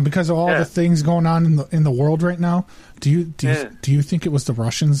 because of all the things going on in the world right now. Do you think it was the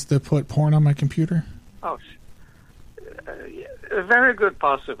Russians that put porn on my computer? Oh, a very good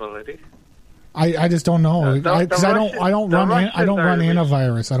possibility. I just don't know because I don't run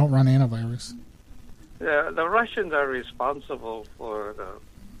antivirus. I don't run antivirus. The Russians are responsible for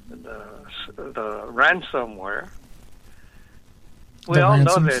the ransomware. We all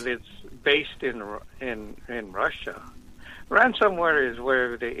know that it's based in Russia. Ransomware is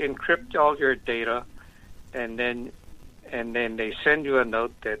where they encrypt all your data, and then they send you a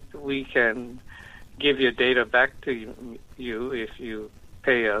note that we can give your data back to you if you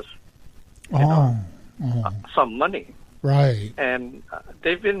pay us some money. Right. And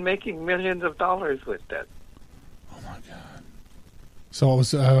they've been making millions of dollars with that. Oh my God! So it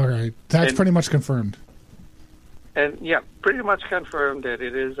was all right. That's pretty much confirmed. And yeah, pretty much confirmed that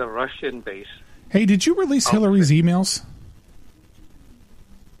it is a Russian base. Hey, did you release Hillary's emails?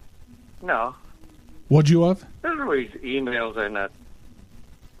 No. What'd you have? Hillary's emails are not.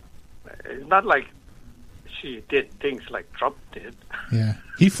 It's not like she did things like Trump did. Yeah,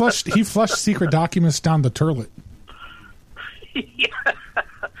 he flushed secret documents down the toilet. Yeah.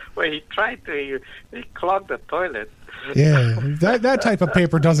 Well, he tried to. He clogged the toilet. Yeah, that type of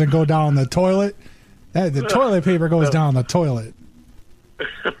paper doesn't go down the toilet. The toilet paper goes down the toilet.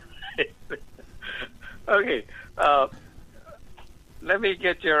 Okay, let me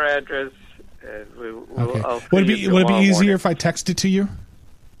get your address. And Okay. Would it be easier if I text it to you?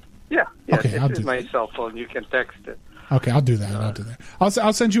 Yeah. Okay, this is my cell phone. You can text it. Okay, I'll do that.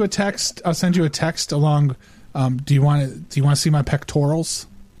 I'll send you a text. I'll send you a text along. Do you want to see my pectorals?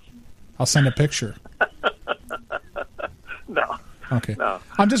 I'll send a picture. No. Okay. No.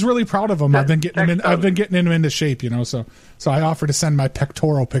 I'm just really proud of them. I've been getting them into shape, So I offer to send my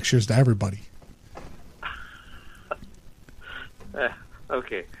pectoral pictures to everybody.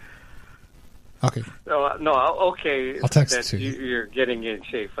 Okay. Okay. No. Okay. I'll text that it to you. You're getting in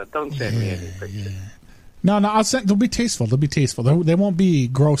shape, but don't send me any pictures. No. I'll send. They'll be tasteful. They won't be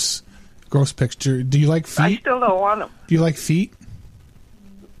gross picture. Do you like feet? I still don't want them. Do you like feet?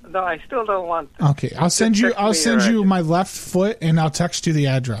 No, I still don't want them. Okay, I'll send you my left foot, and I'll text you the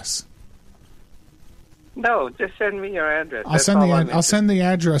address. No, just send me your address. I'll send the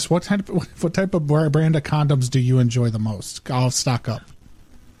address. What type of brand of condoms do you enjoy the most? I'll stock up.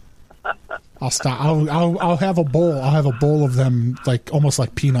 I'll have a bowl. I'll have a bowl of them, almost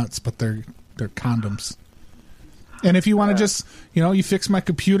like peanuts, but they're condoms. And if you want to just, you fix my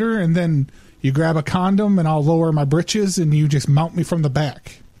computer, and then you grab a condom, and I'll lower my britches, and you just mount me from the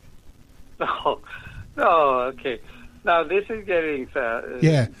back. No, okay. Now this is getting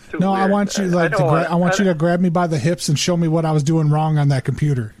yeah. too No, weird. I want you I want you to grab me by the hips and show me what I was doing wrong on that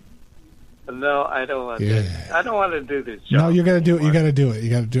computer. No, I don't want that. I don't want to do this job. No, you got to do it. You got to do it.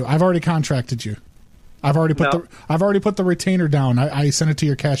 You got to do it. I've already contracted you. I've already put the retainer down. I sent it to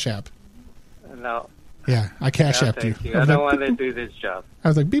your Cash App. No. Yeah, I Cash Apped you. I don't want to do this job. I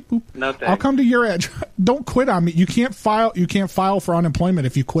was like, beep boop. No, thanks. I'll come to your address. Don't quit on me. You can't file for unemployment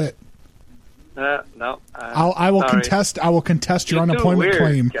if you quit. No. I will contest. I will contest your unemployment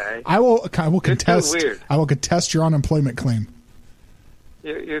claim. Guy. I will contest. You're too weird. I will contest your unemployment claim.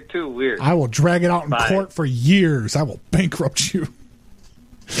 You're too weird. I will drag it out in court for years. I will bankrupt you.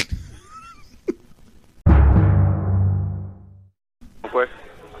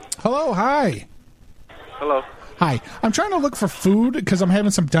 Hello, hi. Hello. Hi. I'm trying to look for food because I'm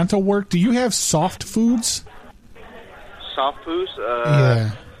having some dental work. Do you have soft foods? Soft foods?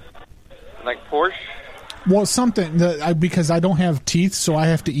 Yeah. Like Porsche? Well, something that because I don't have teeth, so I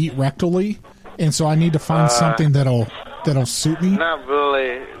have to eat rectally, and so I need to find something that'll suit me. Not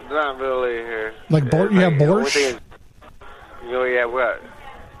really here. Like you have borscht? Yeah, what?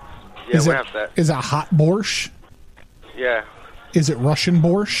 Yeah, we have that. Is it hot borscht? Yeah. Is it Russian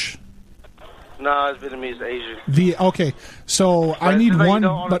borscht? No, it's Vietnamese, Asian. Okay, so I need one.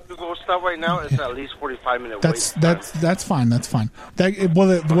 But Google stuff right now, it's at least 45-minute wait. That's fine. That's fine.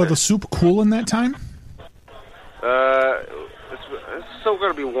 Will the soup cool in that time? It's still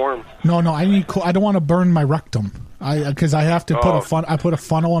gonna be warm. No, I need cool. I don't want to burn my rectum. Because I have to put a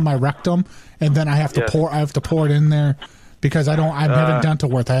funnel in my rectum, and then I have to pour. I have to pour it in there because I'm having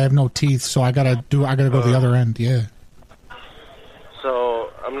dental work. I have no teeth, so I gotta go the other end. Yeah. So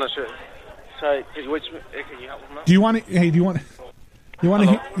I'm not sure. Sorry, can you help him out? Do you want to? Hey, do you want? You want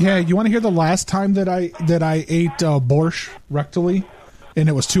to? You want to hear the last time that I ate borscht rectally, and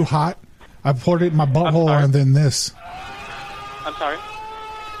it was too hot. I poured it in my butthole, and then this. I'm sorry.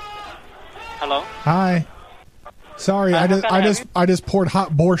 Hello. Hi. Sorry, I just poured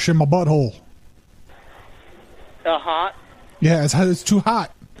hot borscht in my butthole. Hot? Yeah, it's too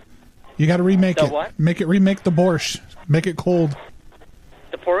hot. You got to remake The it. what? Remake the borscht. Make it cold.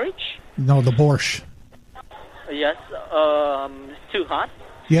 The porridge? No, the borscht. Yes. It's too hot.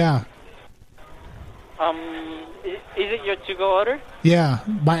 Yeah. Is it your to-go order? Yeah.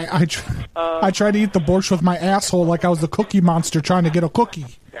 I tried to eat the borscht with my asshole like I was the Cookie Monster trying to get a cookie.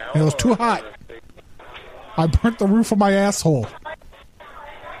 And it was too hot. I burnt the roof of my asshole.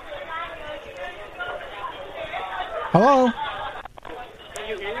 Hello?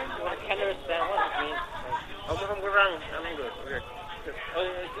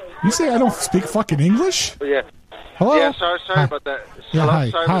 You say I don't speak fucking English? Yeah. Hello? Yeah, sorry about that. Yeah, Hello? hi.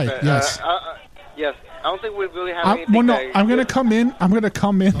 Sorry Hi, about that. yes. Yes. I don't think we really have anything. Well, no, that- I'm gonna come in. I'm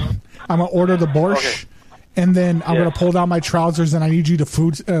gonna order the borscht, and then I'm gonna pull down my trousers, and I need you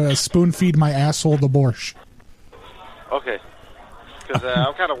to spoon feed my asshole the borscht. Okay. Because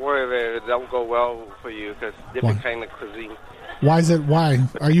I'm kind of worried that it don't go well for you because different Why? kind of cuisine. Why?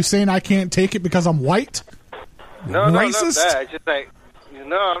 Are you saying I can't take it because I'm white? No, not Racist? that. It's just like,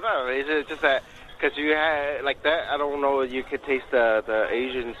 no. It's just that because you had like that. I don't know. You could taste the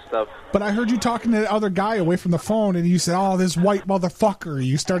Asian stuff. But I heard you talking to the other guy away from the phone, and you said, "Oh, this white motherfucker."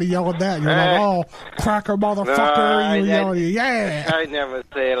 You started yelling that. You were like, "Oh, cracker motherfucker!" You were yelling, "Yeah." I never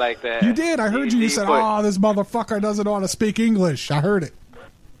say it like that. You did. I heard you. You said, "Oh, this motherfucker doesn't know how to speak English." I heard it.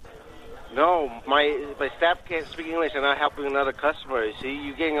 No, my staff can't speak English, and I'm helping another customer. See,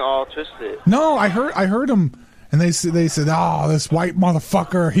 you're getting all twisted. No, I heard him, and they said, "Oh, this white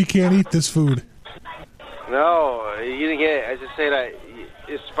motherfucker, he can't eat this food." No, you didn't get it. I just say that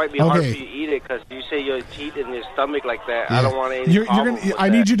it might be hard for Okay. you to eat it because you say your teeth in your stomach like that. Yeah. I don't want any You're problem gonna. with I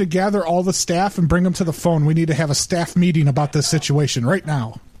that. need you to gather all the staff and bring them to the phone. We need to have a staff meeting about this situation right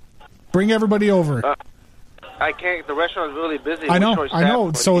now. Bring everybody over. I can't. The restaurant's really busy. I know. We're short I know.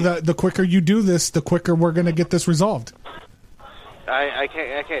 staffed. So the quicker you do this, the quicker we're going to get this resolved. I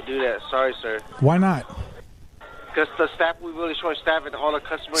can't do that. Sorry, sir. Why not? Because the staff, we really short staffed, and all the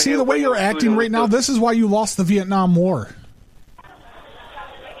customers. See here the way waiting you're for acting food. right now. This is why you lost the Vietnam War.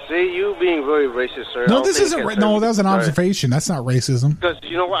 See, you being very racist, sir. No, this isn't. No, that was an observation. That's not racism. Because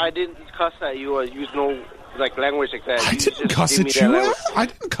you know what? I didn't cuss at you or use no like language like that. I You didn't just cuss give me at that you. language. I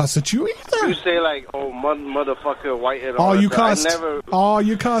didn't cuss at you either. You say like, "Oh, motherfucker, white," and Oh, all you that stuff. cussed. I never. Oh,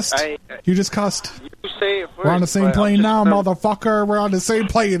 you cussed. I- You just cussed. You say it first. We're on the same but I'm plane just now, nervous. motherfucker. We're on the same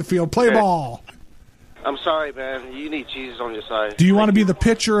playing field. Play Okay. ball. I'm sorry, man. You need Jesus on your side. Do you want to be the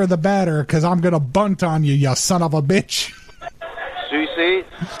pitcher or the batter? Because I'm going to bunt on you, you son of a bitch. So you see,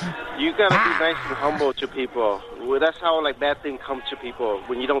 you gotta be nice and humble to people. Well, that's how like bad things come to people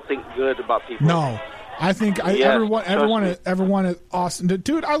when you don't think good about people. No. I think Yes, everyone trust is awesome.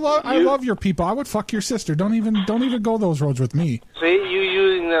 Dude, I love your people. I would fuck your sister. Don't even go those roads with me. See, you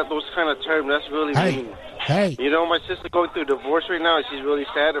using those kind of terms, that's really mean. Hey. You know, my sister going through divorce right now, and she's really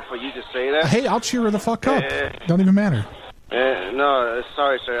sad for you to say that. Hey, I'll cheer her the fuck up. Don't even matter. No,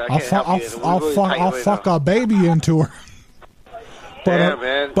 sorry, sir. I I'll can't help you. I'll fuck a baby into her. But, Yeah,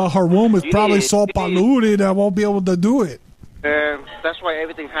 man. but her womb is You probably need- so polluted I won't be able to do it. And that's why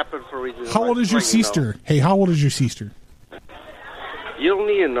everything happened for a reason. How old is your sister? Hey, how old is your sister? You don't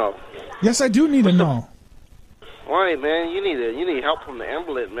need to know. Yes, I do need to know. Why, man? You need help from the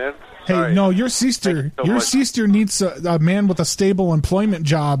ambulance, man. Hey, Sorry. no, your sister much. sister needs a man with a stable employment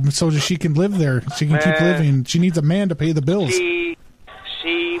job so that she can live there. She can keep Man. living. She needs a man to pay the bills.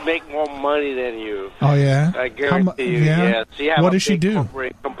 She make more money than you. Oh, yeah? I How guarantee mu- you. yeah? Yeah. She have What a does she big do?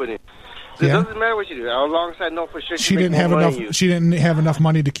 corporate company. It Yeah? doesn't matter what you do. As long as I know for sure She make didn't more have money enough. than you. She didn't have enough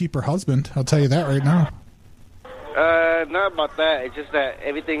money to keep her husband. I'll tell you that right now. Not about that. It's just that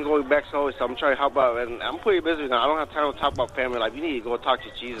everything going back slowly, so I'm trying to help out. And I'm pretty busy now. I don't have time to talk about family life. You need to go talk to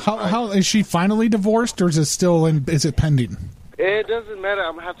Jesus. How is she finally divorced, or is it still is it pending? It doesn't matter.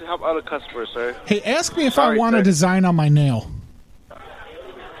 I'm going to have to help other customers, sir. Hey, ask me if Sorry, I want sir. a design on my nail.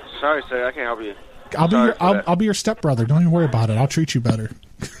 Sorry, sir. I can't help you. I'll be Sorry your for that. I'll be your stepbrother. Don't even worry about it. I'll treat you better.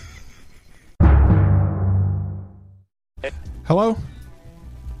 Hello?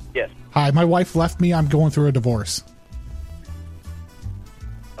 Yes. Hi, my wife left me. I'm going through a divorce.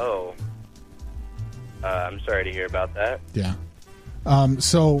 Oh. I'm sorry to hear about that. Yeah.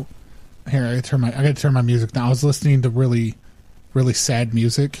 So here I gotta turn my music down. I was listening to really, really sad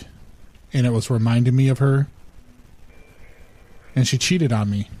music, and it was reminding me of her. And she cheated on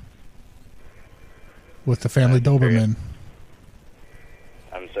me with the family Doberman.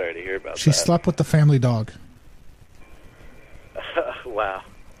 I'm sorry to hear about She that. slept with the family dog. Wow.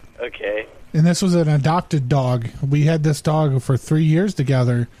 Okay. And this was an adopted dog. We had this dog for 3 years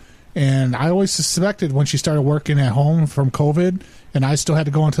together. And I always suspected when she started working at home from COVID and I still had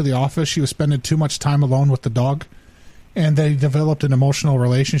to go into the office, she was spending too much time alone with the dog. And they developed an emotional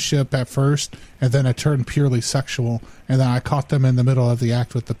relationship at first, and then it turned purely sexual. And then I caught them in the middle of the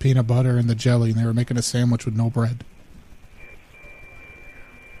act with the peanut butter and the jelly, and they were making a sandwich with no bread.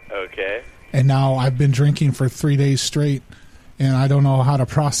 Okay. And now I've been drinking for 3 days straight, and I don't know how to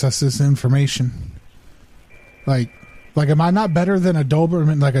process this information. Like, am I not better than a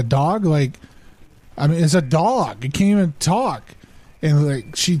Doberman, like a dog? Like, I mean, it's a dog. It can't even talk. And,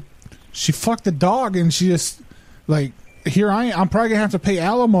 like, she fucked the dog, and she just, like, here I am. I'm probably going to have to pay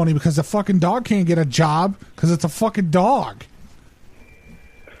alimony because the fucking dog can't get a job because it's a fucking dog.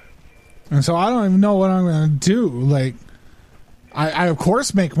 And so I don't even know what I'm going to do. Like, I of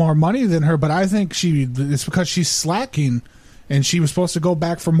course make more money than her, but I think it's because she's slacking, and she was supposed to go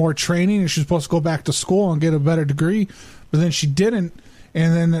back for more training, and she's supposed to go back to school and get a better degree, but then she didn't,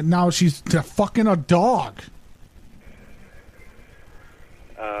 and then now she's fucking a dog.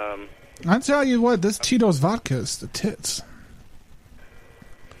 I tell you what, this Tito's vodka is the tits.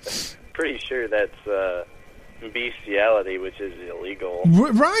 Pretty sure that's bestiality, which is illegal.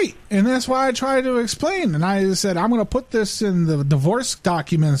 Right, and that's why I tried to explain. And I said, I'm going to put this in the divorce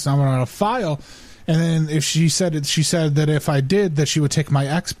documents. I'm going to file. And then if she said that if I did, that she would take my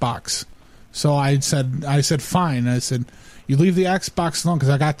Xbox. So I said fine. I said, you leave the Xbox alone because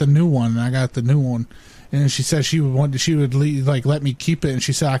I got the new one. And she said she would leave, like, let me keep it. And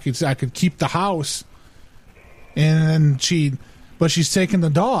she said I could keep the house. And then but she's taking the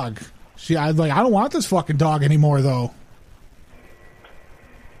dog. I don't want this fucking dog anymore, though.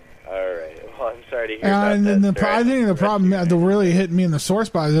 All right. Well, I'm sorry to hear about and then that. I think the problem that really hit me in the sore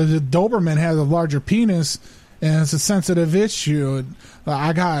spot is the Doberman has a larger penis, and it's a sensitive issue.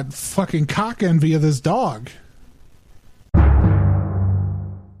 I got fucking cock envy of this dog.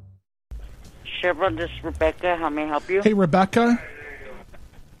 Chevron, this is Rebecca. How may I help you? Hey, Rebecca.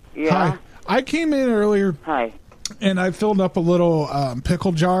 Yeah. Hi. I came in earlier. Hi. And I filled up a little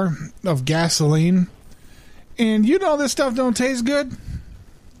pickle jar of gasoline. And you know this stuff don't taste good?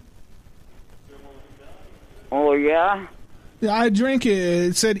 Oh, yeah? Yeah, I drank it.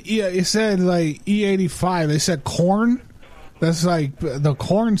 It said like E85. They said corn. That's like the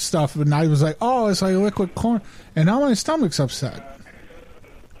corn stuff. And I was like, oh, it's like liquid corn. And now my stomach's upset.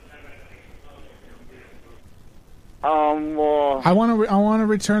 Well, I want to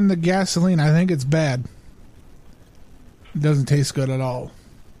return the gasoline. I think it's bad. It doesn't taste good at all.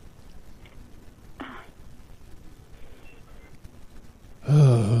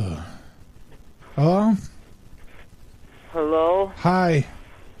 Hello? Hello? Hi.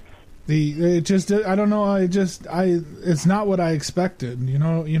 I don't know, it's not what I expected. You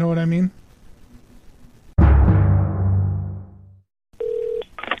know what I mean?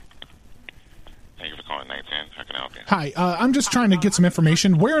 Thank you for calling 910. How can I help you? Hi, I'm just trying to get some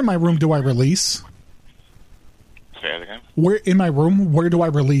information. Where in my room do I release? Say that again? Where in my room? Where do I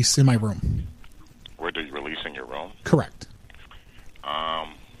release in my room? Where do you release in your room? Correct. Well,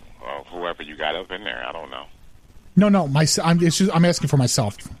 whoever you got up in there, I don't know. No, I'm asking for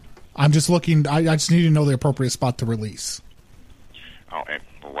myself. I'm just looking. I just need to know the appropriate spot to release. Oh, and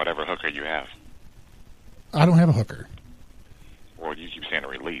whatever hooker you have. I don't have a hooker. Well, you keep saying a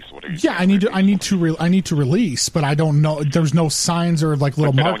release. What are you? Yeah, I need to release, but I don't know. There's no signs or like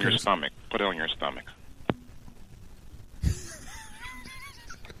little markers. Put it on your stomach. Put it on your stomach.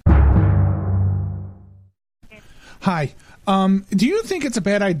 Hi. Do you think it's a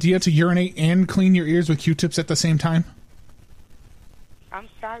bad idea to urinate and clean your ears with Q-tips at the same time? I'm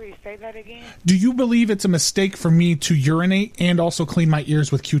sorry, say that again? Do you believe it's a mistake for me to urinate and also clean my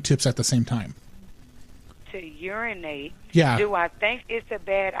ears with Q-tips at the same time? To urinate? Yeah. Do I think it's a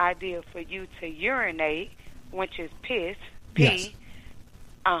bad idea for you to urinate, which is pee? Yes.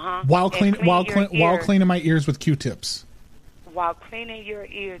 While cleaning my ears with Q-tips. While cleaning your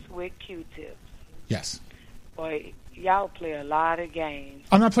ears with Q-tips. Yes. Boy, y'all play a lot of games.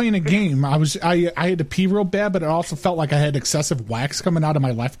 I'm not playing a game. I had to pee real bad, but it also felt like I had excessive wax coming out of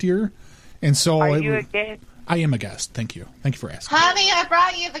my left ear, and so. Are you a guest? I am a guest. Thank you. Thank you for asking. Honey, I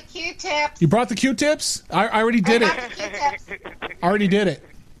brought you the Q-tips. You brought the Q-tips? I already did it. I already did it.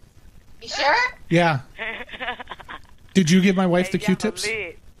 You sure? Yeah. Did you give my wife the Q-tips?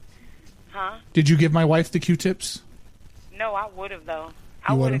 Huh? Did you give my wife the Q-tips? No, I would have though.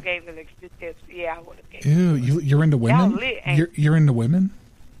 I would have gave her the Q-tips. Yeah, I would have gave. Ew, you're into women? You're into women?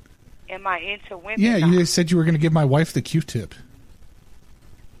 Am I into women? Yeah, you just said you were going to give my wife the Q-tip.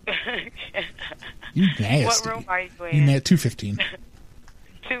 You nasty. What room are you in? 215.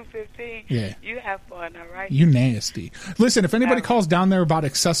 215? Yeah. You have fun, all right? You nasty. Listen, if anybody calls down there about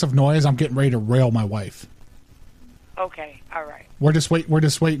excessive noise, I'm getting ready to rail my wife. Okay, all right. We're just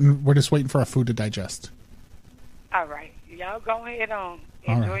waiting for our food to digest. All right. go ahead on.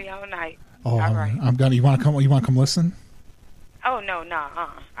 All Enjoy right. your night. Oh, All right. I'm gonna. You want to come? You want to come listen? Oh, no, no.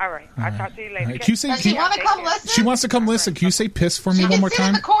 All right. I'll talk to you later. All right. Can you say? Does she want to come listen? She wants to come listen. Can you say piss for me She one can more sit time?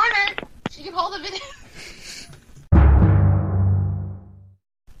 in the corner. She can hold the video.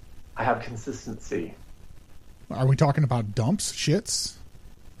 I have consistency. Are we talking about dumps, shits?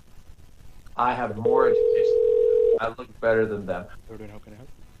 I have more education. I look better than them. How can I help?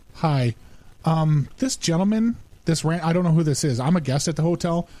 Hi, this gentleman, I don't know who this is. I'm a guest at the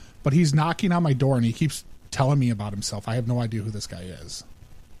hotel, but he's knocking on my door and he keeps telling me about himself. I have no idea who this guy is.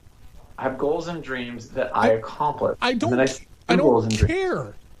 I have goals and dreams that I accomplish. I don't. And then I goals don't and dreams.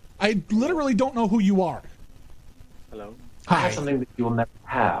 care. I literally don't know who you are. Hello. I have something that you will never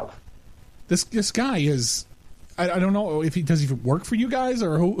have. This guy is. I don't know if does he work for you guys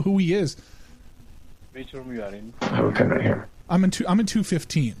or who he is. Which room you are in? I have a pen right here. I'm in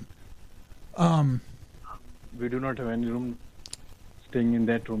 215. We do not have any room staying in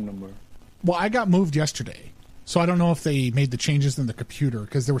that room number. Well, I got moved yesterday, so I don't know if they made the changes in the computer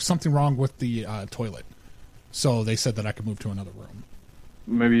because there was something wrong with the toilet. So they said that I could move to another room.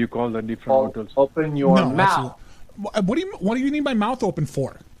 Maybe you call the different hotels. Open your mouth. What do you need my mouth open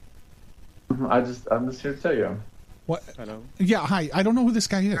for? I'm just here to tell you. What? Hello. Yeah, hi. I don't know who this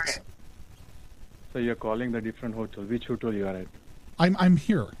guy is. So you're calling the different hotel. Which hotel you are at? I'm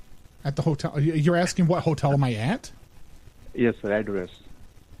here at the hotel. You're asking what hotel am I at? Yes, sir. Address.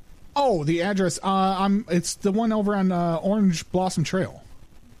 Oh, the address. It's the one over on Orange Blossom Trail.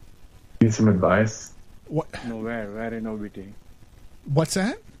 Need some advice? What? No, where in OBT? What's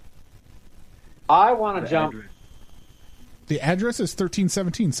that? I want to jump. The address is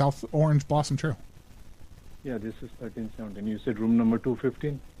 1317 South Orange Blossom Trail. Yeah, this is 1317. You said room number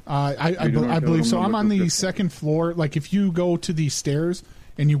 215? I believe so. I'm on the second floor. Like, if you go to the stairs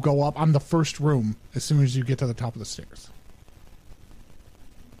and you go up, I'm the first room as soon as you get to the top of the stairs.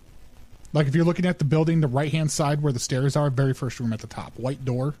 Like, if you're looking at the building, the right-hand side where the stairs are, very first room at the top. White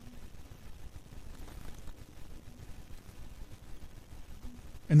door.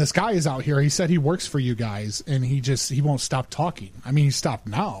 And this guy is out here. He said he works for you guys, and he won't stop talking. I mean, he stopped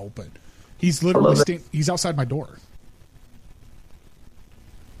now, but he's literally he's outside my door.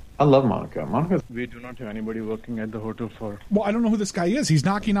 I love Monica. We do not have anybody working at the hotel for... Well, I don't know who this guy is. He's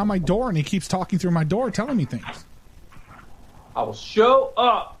knocking on my door, and he keeps talking through my door, telling me things. I will show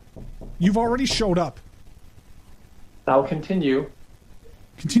up. You've already showed up. I'll continue.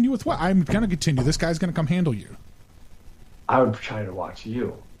 Continue with what? I'm going to continue. This guy's going to come handle you. I would try to watch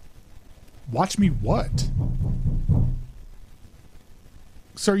you. Watch me what?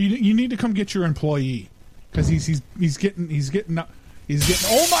 Sir, you need to come get your employee. Because he's getting...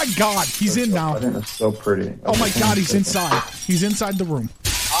 Oh my God! He's in now. I think that's so pretty. Oh my God! He's inside. He's inside the room.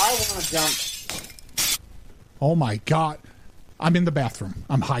 I want to jump. Oh my God! I'm in the bathroom.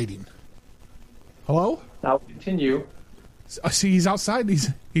 I'm hiding. Hello? Now continue. See, he's outside.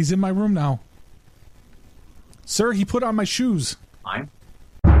 He's in my room now. Sir, he put on my shoes. Fine.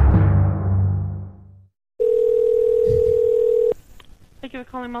 Thank you for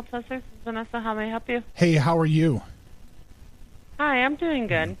calling Maltese. This is Vanessa. How may I help you? Hey, how are you? Hi, I'm doing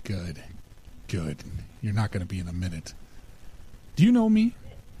good. Good. You're not going to be in a minute. Do you know me?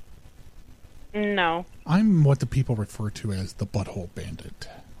 No. I'm what the people refer to as the Butthole Bandit.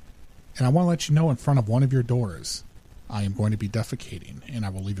 And I want to let you know in front of one of your doors, I am going to be defecating, and I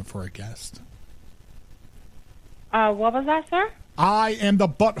will leave it for a guest. What was that, sir? I am the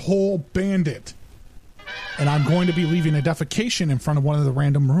Butthole Bandit. And I'm going to be leaving a defecation in front of one of the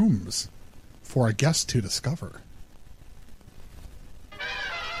random rooms for a guest to discover.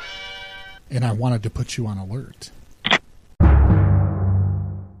 And I wanted to put you on alert.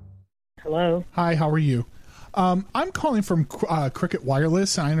 Hello. Hi, how are you? I'm calling from Cricket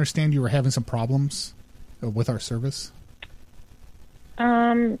Wireless, and I understand you were having some problems with our service.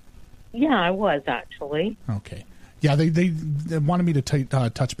 Yeah, I was actually. Okay. Yeah, they wanted me to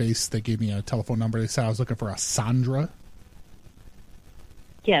touch base. They gave me a telephone number. They said I was looking for a Sandra.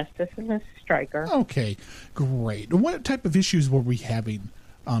 Yes, this is Miss Stryker. Okay, great. What type of issues were we having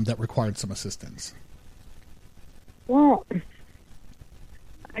that required some assistance? Well,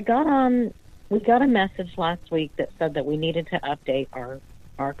 we got a message last week that said that we needed to update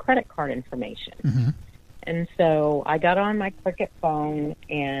our credit card information. Mm-hmm. And so I got on my Cricket phone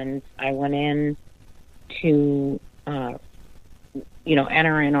and I went in to,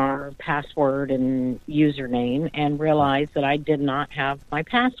 enter in our password and username and realized that I did not have my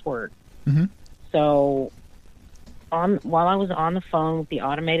password. Mm-hmm. So while I was on the phone with the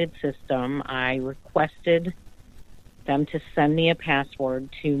automated system, I requested them to send me a password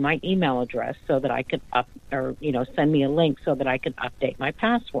to my email address so that I could send me a link so that I could update my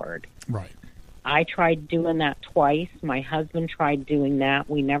password. Right. I tried doing that twice. My husband tried doing that.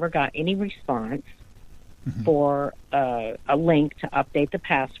 We never got any response for a link to update the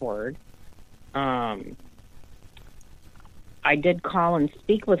password. I did call and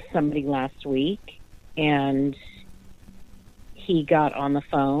speak with somebody last week, and he got on the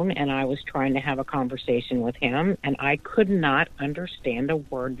phone, and I was trying to have a conversation with him, and I could not understand a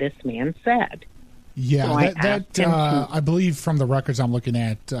word this man said. Yeah, So I believe from the records I'm looking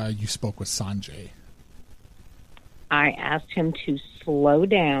at, you spoke with Sanjay. I asked him to slow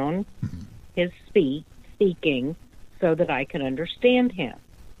down his speaking so that I could understand him.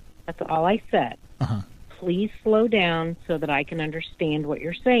 That's all I said. Please slow down so that I can understand what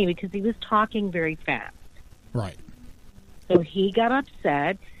you're saying, because he was talking very fast. Right. So he got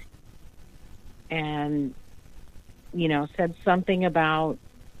upset and, said something about,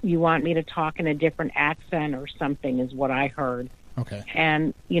 you want me to talk in a different accent or something is what I heard. Okay.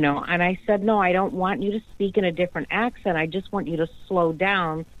 And, and I said, no, I don't want you to speak in a different accent. I just want you to slow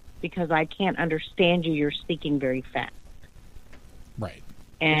down because I can't understand you. You're speaking very fast. Right.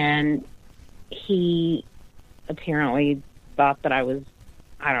 And he apparently thought that I was,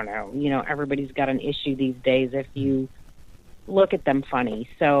 I don't know, everybody's got an issue these days if you look at them funny.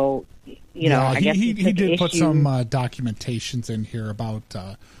 So, I guess he did put issue. some documentations in here about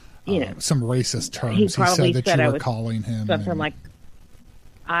some racist terms. He probably said that you were calling him. Something like,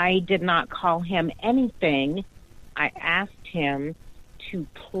 I did not call him anything. I asked him to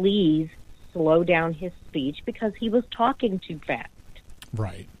please slow down his speech because he was talking too fast.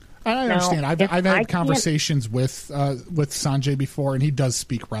 Right. I understand. I've had conversations with Sanjay before, and he does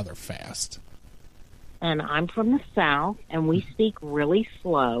speak rather fast. And I'm from the South, and we speak really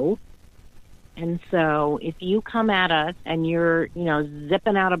slow. And so if you come at us and you're,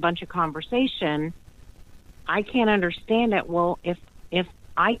 zipping out a bunch of conversation, I can't understand it. Well, if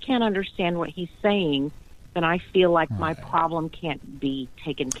I can't understand what he's saying, then I feel like my problem can't be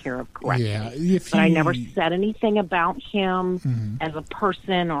taken care of correctly. Yeah, but I never said anything about him as a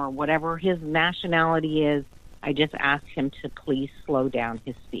person or whatever his nationality is. I just asked him to please slow down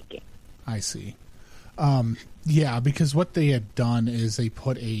his speaking. I see. Yeah, because what they had done is they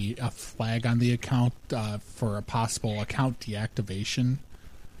put a flag on the account for a possible account deactivation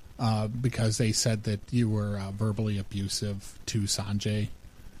because they said that you were verbally abusive to Sanjay.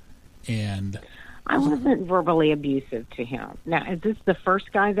 And I wasn't verbally abusive to him. Now, is this the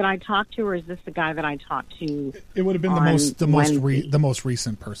first guy that I talked to, or is this the guy that I talked to? It would have been the most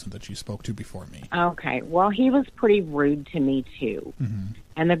recent person that you spoke to before me. Okay, well, he was pretty rude to me too.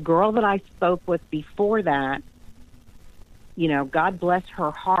 And the girl that I spoke with before that, God bless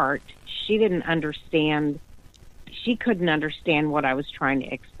her heart, she didn't understand. She couldn't understand what I was trying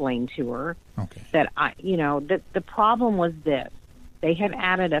to explain to her. Okay. That the problem was this. They had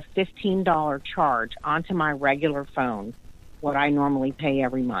added a $15 charge onto my regular phone, what I normally pay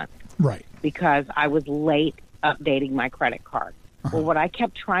every month. Right. Because I was late updating my credit card. Well, what I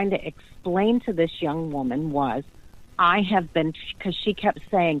kept trying to explain to this young woman was, because she kept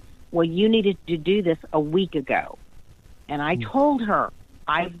saying, well, you needed to do this a week ago. And I told her,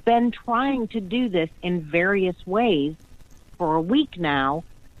 I've been trying to do this in various ways for a week now,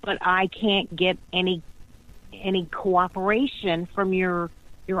 but I can't get any cooperation from your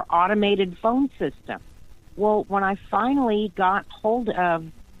automated phone system. Well, when I finally got hold of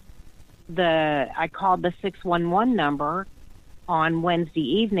I called the 611 number on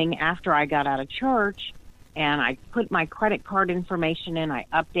Wednesday evening after I got out of church, and I put my credit card information in. I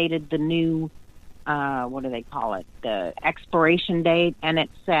updated the new, what do they call it, the expiration date, and it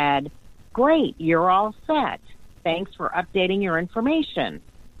said, great, you're all set. Thanks for updating your information.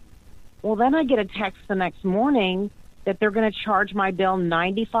 Well, then I get a text the next morning that they're going to charge my bill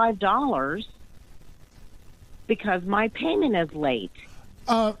 $95 because my payment is late.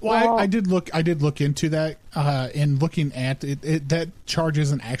 I did look into that, and looking at it, that charge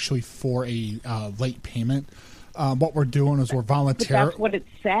isn't actually for a late payment. What we're doing is we're volunteering. That's what it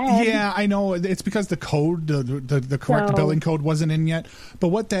said. Yeah, I know. It's because the code, the correct billing code wasn't in yet. But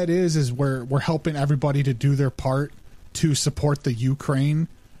what that is we're helping everybody to do their part to support the Ukraine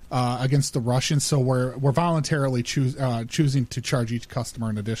against the Russians. So we're voluntarily choosing to charge each customer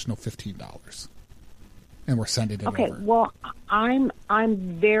an additional $15, and we're sending it over. Okay, well, I'm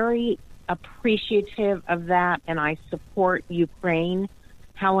very appreciative of that, and I support Ukraine.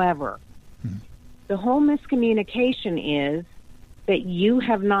 However, the whole miscommunication is that you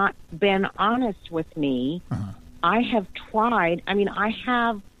have not been honest with me. I have tried. I mean, I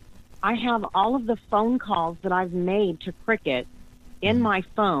have I have all of the phone calls that I've made to Cricket in my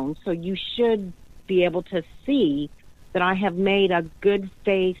phone, so you should be able to see that I have made a good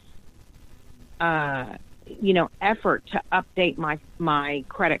faith, effort to update my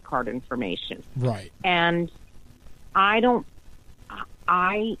credit card information. Right. And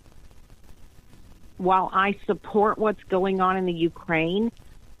while I support what's going on in the Ukraine,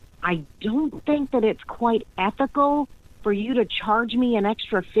 I don't think that it's quite ethical for you to charge me an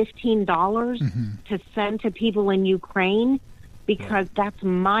extra $15 to send to people in Ukraine, because that's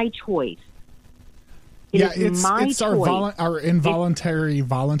my choice. It's choice. our involuntary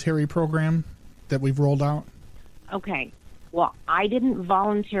voluntary program that we've rolled out. Okay. Well, I didn't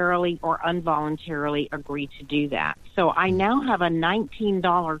voluntarily or involuntarily agree to do that. So I now have a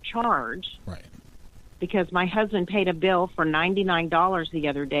 $19 charge. Right. Because my husband paid a bill for $99 the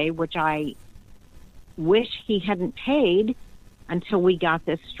other day, which I wish he hadn't paid until we got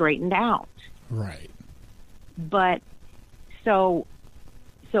this straightened out. Right. But so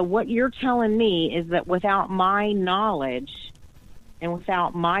what you're telling me is that without my knowledge and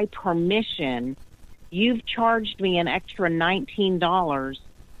without my permission, you've charged me an extra $19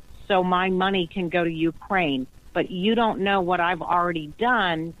 so my money can go to Ukraine, but you don't know what I've already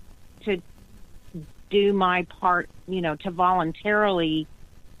done to do my part, to voluntarily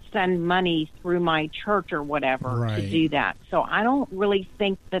send money through my church or whatever to do that. So I don't really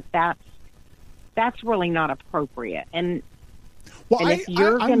think that that's really not appropriate. And well, and if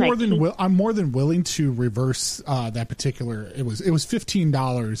you're I'm more than willing to reverse that particular. It was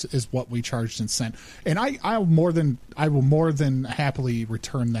 $15 is what we charged and sent, and I will more than happily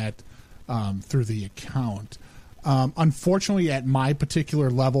return that through the account. Unfortunately, at my particular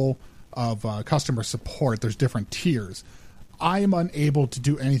level of customer support, there's different tiers. I am unable to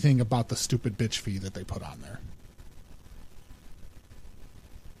do anything about the stupid bitch fee that they put on there.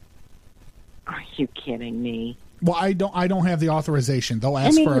 Are you kidding me? Well, I don't have the authorization. They'll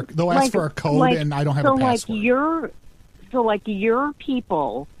ask for a code, and I don't have a password. Your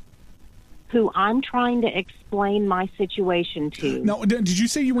people, who I'm trying to explain my situation to. No, did you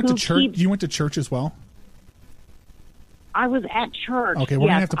say you went to church? You went to church as well? I was at church. Okay, we're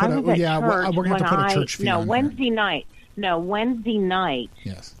gonna have to put we're gonna have to put a church fee on Wednesday night. No, Wednesday night.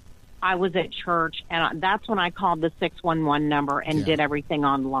 Yes. I was at church, and that's when I called the 611 number and did everything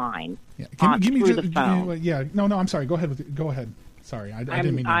online. Yeah. Give me through the phone. No, I'm sorry. Go ahead. Sorry, I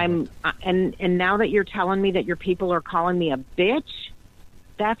didn't mean to interrupt. And now that you're telling me that your people are calling me a bitch,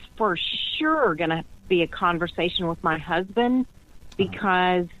 that's for sure going to be a conversation with my husband,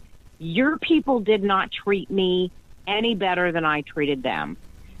 because your people did not treat me any better than I treated them.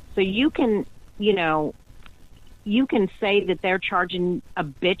 So you can say that they're charging a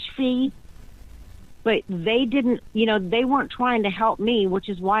bitch fee, but they didn't, they weren't trying to help me, which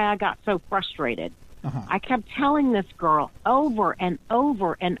is why I got so frustrated. I kept telling this girl over and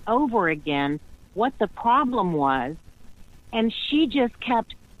over and over again what the problem was, and she just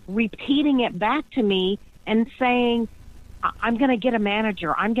kept repeating it back to me and saying, I'm going to get a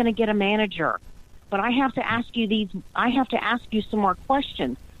manager. I'm going to get a manager. But I have to ask you some more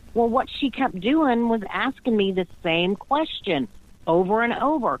questions. Well, what she kept doing was asking me the same question over and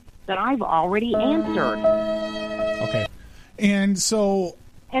over that I've already answered. Okay. And so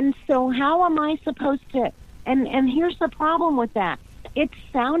how am I supposed to, and here's the problem with that. It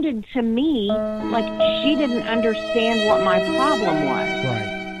sounded to me like she didn't understand what my problem was.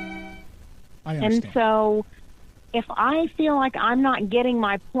 Right. I understand. And so if I feel like I'm not getting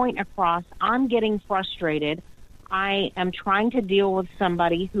my point across, I'm getting frustrated. I am trying to deal with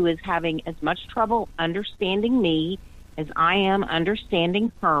somebody who is having as much trouble understanding me as I am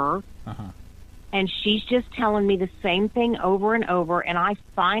understanding her. And she's just telling me the same thing over and over. And I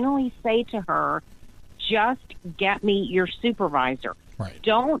finally say to her, just get me your supervisor. Right.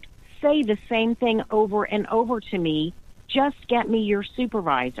 Don't say the same thing over and over to me. Just get me your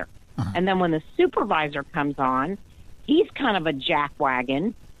supervisor. And then when the supervisor comes on, he's kind of a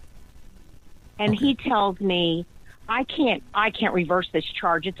jackwagon. And he tells me, I can't reverse this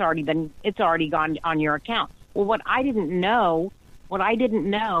charge. It's already gone on your account. Well, what I didn't know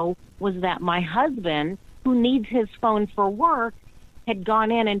was that my husband, who needs his phone for work, had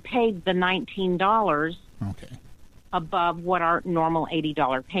gone in and paid the $19 above what our normal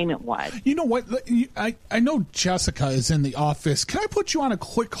 $80 payment was. You know what? I know Jessica is in the office. Can I put you on a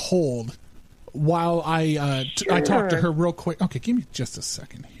quick hold while I talk to her real quick? Okay, give me just a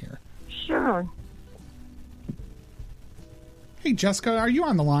second here. Sure. Hey, Jessica, are you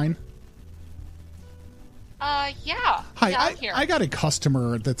on the line? Yeah. Hi, yeah, I'm here. I got a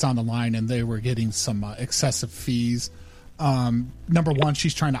customer that's on the line, and they were getting some excessive fees. number one,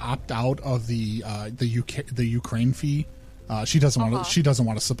 she's trying to opt out of the Ukraine fee. She doesn't want to. She doesn't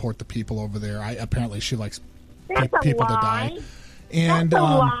want to support the people over there. Apparently, she likes people to die. And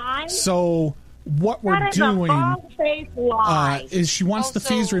so what we're doing is she wants the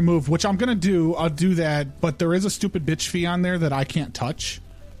fees removed, which I'm going to do. I'll do that, but there is a stupid bitch fee on there that I can't touch.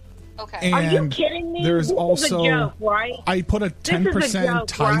 Okay. And Are you kidding me? There's this also is a joke, right? I put a 10%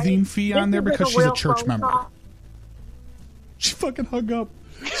 tithing fee on there because she's a church member. She fucking hung up.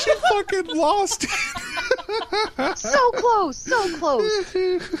 She fucking lost. So close, so close.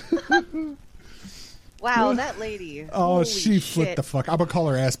 Wow, that lady. Oh, Holy she flipped shit. the fuck. I'm gonna call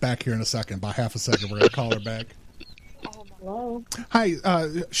her ass back here in a second. About half a second, we're gonna call her back. Hello. Hi,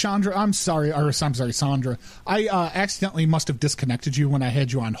 Chandra. I'm sorry. Sandra. I accidentally must have disconnected you when I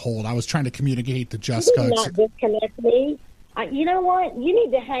had you on hold. I was trying to communicate to Jessica. You did not disconnect me. You know what? You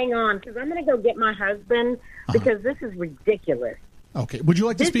need to hang on because I'm going to go get my husband because this is ridiculous. Okay. Would you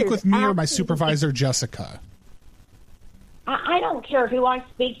like to speak with me or my supervisor, Jessica? I don't care who I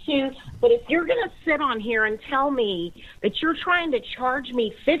speak to, but if you're going to sit on here and tell me that you're trying to charge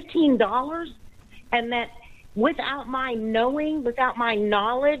me $15 and that without my knowing, without my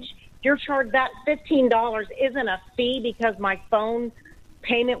knowledge, you're charged that $15 isn't a fee because my phone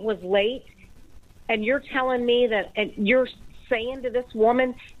payment was late, and you're telling me that, and you're saying to this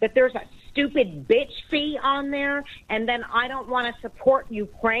woman that there's a stupid bitch fee on there, and then I don't want to support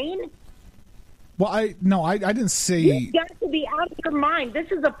Ukraine? Well, I didn't say. You've got to be out of your mind.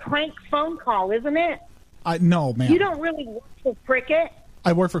 This is a prank phone call, isn't it? No, ma'am. You don't really work for Cricket.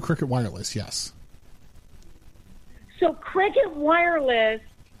 I work for Cricket Wireless, yes. So Cricket Wireless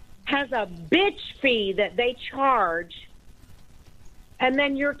has a bitch fee that they charge, and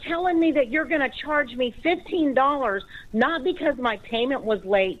then you're telling me that you're going to charge me $15, not because my payment was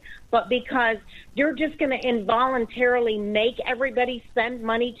late, but because you're just going to involuntarily make everybody send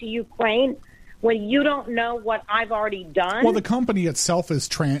money to Ukraine when you don't know what I've already done? Well, the company itself is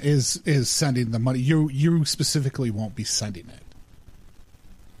sending the money. You specifically won't be sending it.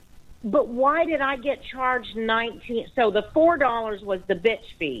 But why did I get charged $19? So the $4 was the bitch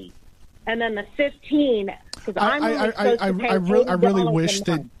fee, and then the $15 because I really wish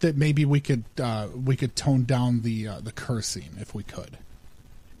that maybe we could tone down the cursing if we could.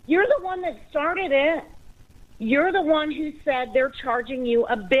 You're the one that started it. You're the one who said they're charging you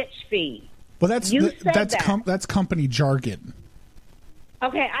a bitch fee. Well, that's company jargon.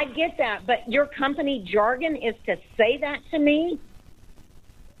 Okay, I get that, but your company jargon is to say that to me.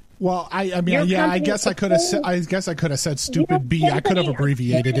 Well, I guess I could have said stupid B. I could have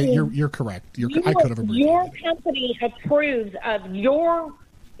abbreviated it. You're correct. I could have abbreviated your it. Your company approves of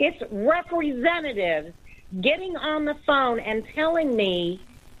its representatives getting on the phone and telling me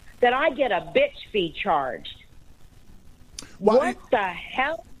that I get a bitch fee charged. What the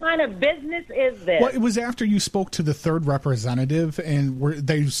hell kind of business is this? Well, it was after you spoke to the third representative, and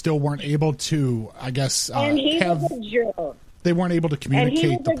they still weren't able to, I guess, and he was a jerk. They weren't able to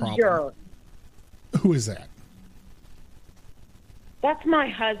communicate the problem. Jerk. Who is that? That's my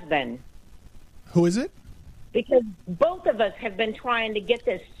husband. Who is it? Because both of us have been trying to get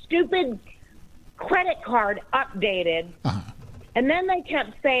this stupid credit card updated. And then they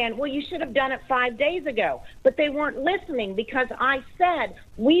kept saying, well, you should have done it 5 days ago. But they weren't listening because I said,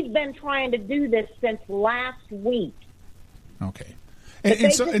 we've been trying to do this since last week. Okay.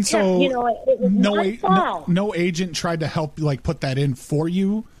 And so no agent tried to help put that in for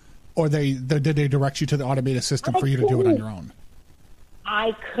you, or did they direct you to the automated system for you to do it on your own?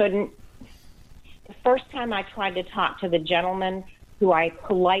 I couldn't. The first time I tried to talk to the gentleman who I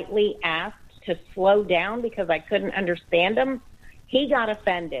politely asked to slow down because I couldn't understand him, he got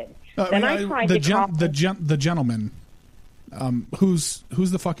offended. Then I tried the gentleman. Who's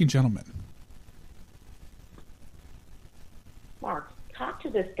the fucking gentleman? Mark. Talk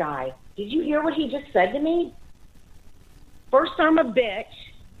to this guy. Did you hear what he just said to me? First I'm a bitch,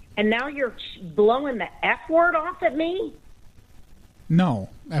 and now you're blowing the F word off at me? No.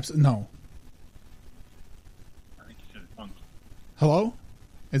 Absolutely no. Hello?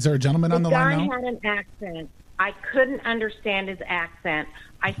 Is there a gentleman on the line now? The guy had an accent. I couldn't understand his accent.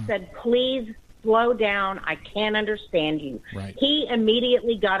 I said, please slow down. I can't understand you. Right. He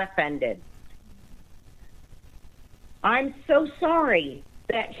immediately got offended. I'm so sorry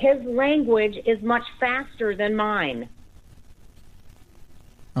that his language is much faster than mine.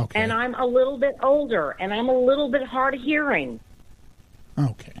 Okay. And I'm a little bit older, and I'm a little bit hard of hearing.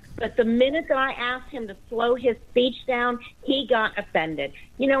 Okay. But the minute that I asked him to slow his speech down, he got offended.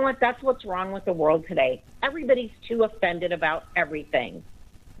 You know what? That's what's wrong with the world today. Everybody's too offended about everything.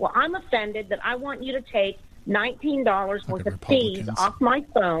 Well, I'm offended that I want you to take $19 worth of fees off my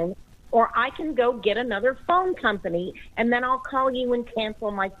phone, or I can go get another phone company, and then I'll call you and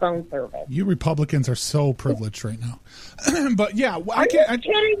cancel my phone service. You Republicans are so privileged right now. But yeah, Are you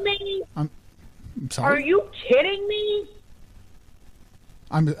kidding me? I'm sorry. Are you kidding me?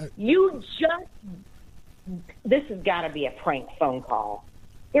 This has got to be a prank phone call.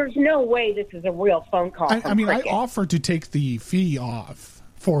 There's no way this is a real phone call. I mean, I offered to take the fee off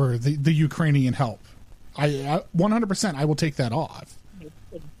for the Ukrainian help. I 100%, I will take that off.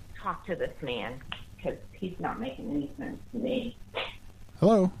 Talk to this man, because he's not making any sense to me.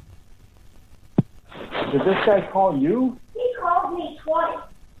 Hello? Did this guy call you? He called me twice.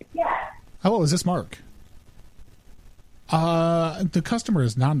 Yes. Hello, is this Mark? The customer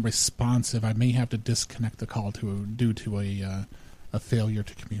is non-responsive. I may have to disconnect the call due to a failure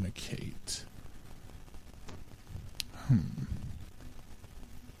to communicate.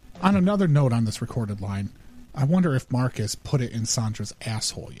 On another note on this recorded line, I wonder if Mark has put it in Sandra's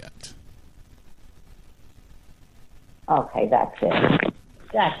asshole yet. Okay, that's it.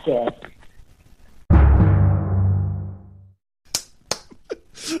 That's it.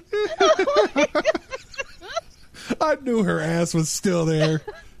 I knew her ass was still there.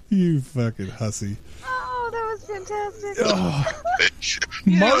 You fucking hussy. Oh, that was fantastic. Oh. Bitch.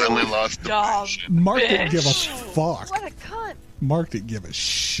 Mark didn't give a fuck. What a cunt. Mark didn't give a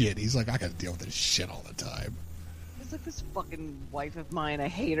shit. He's like, I gotta deal with this shit all the time. He's like, this fucking wife of mine, I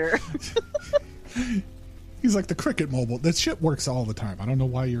hate her. He's like the Cricket Mobile. That shit works all the time. I don't know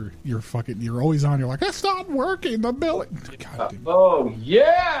why you're always on. You're like, it's not working. The bill. God damn. Oh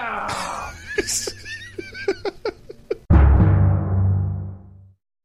yeah.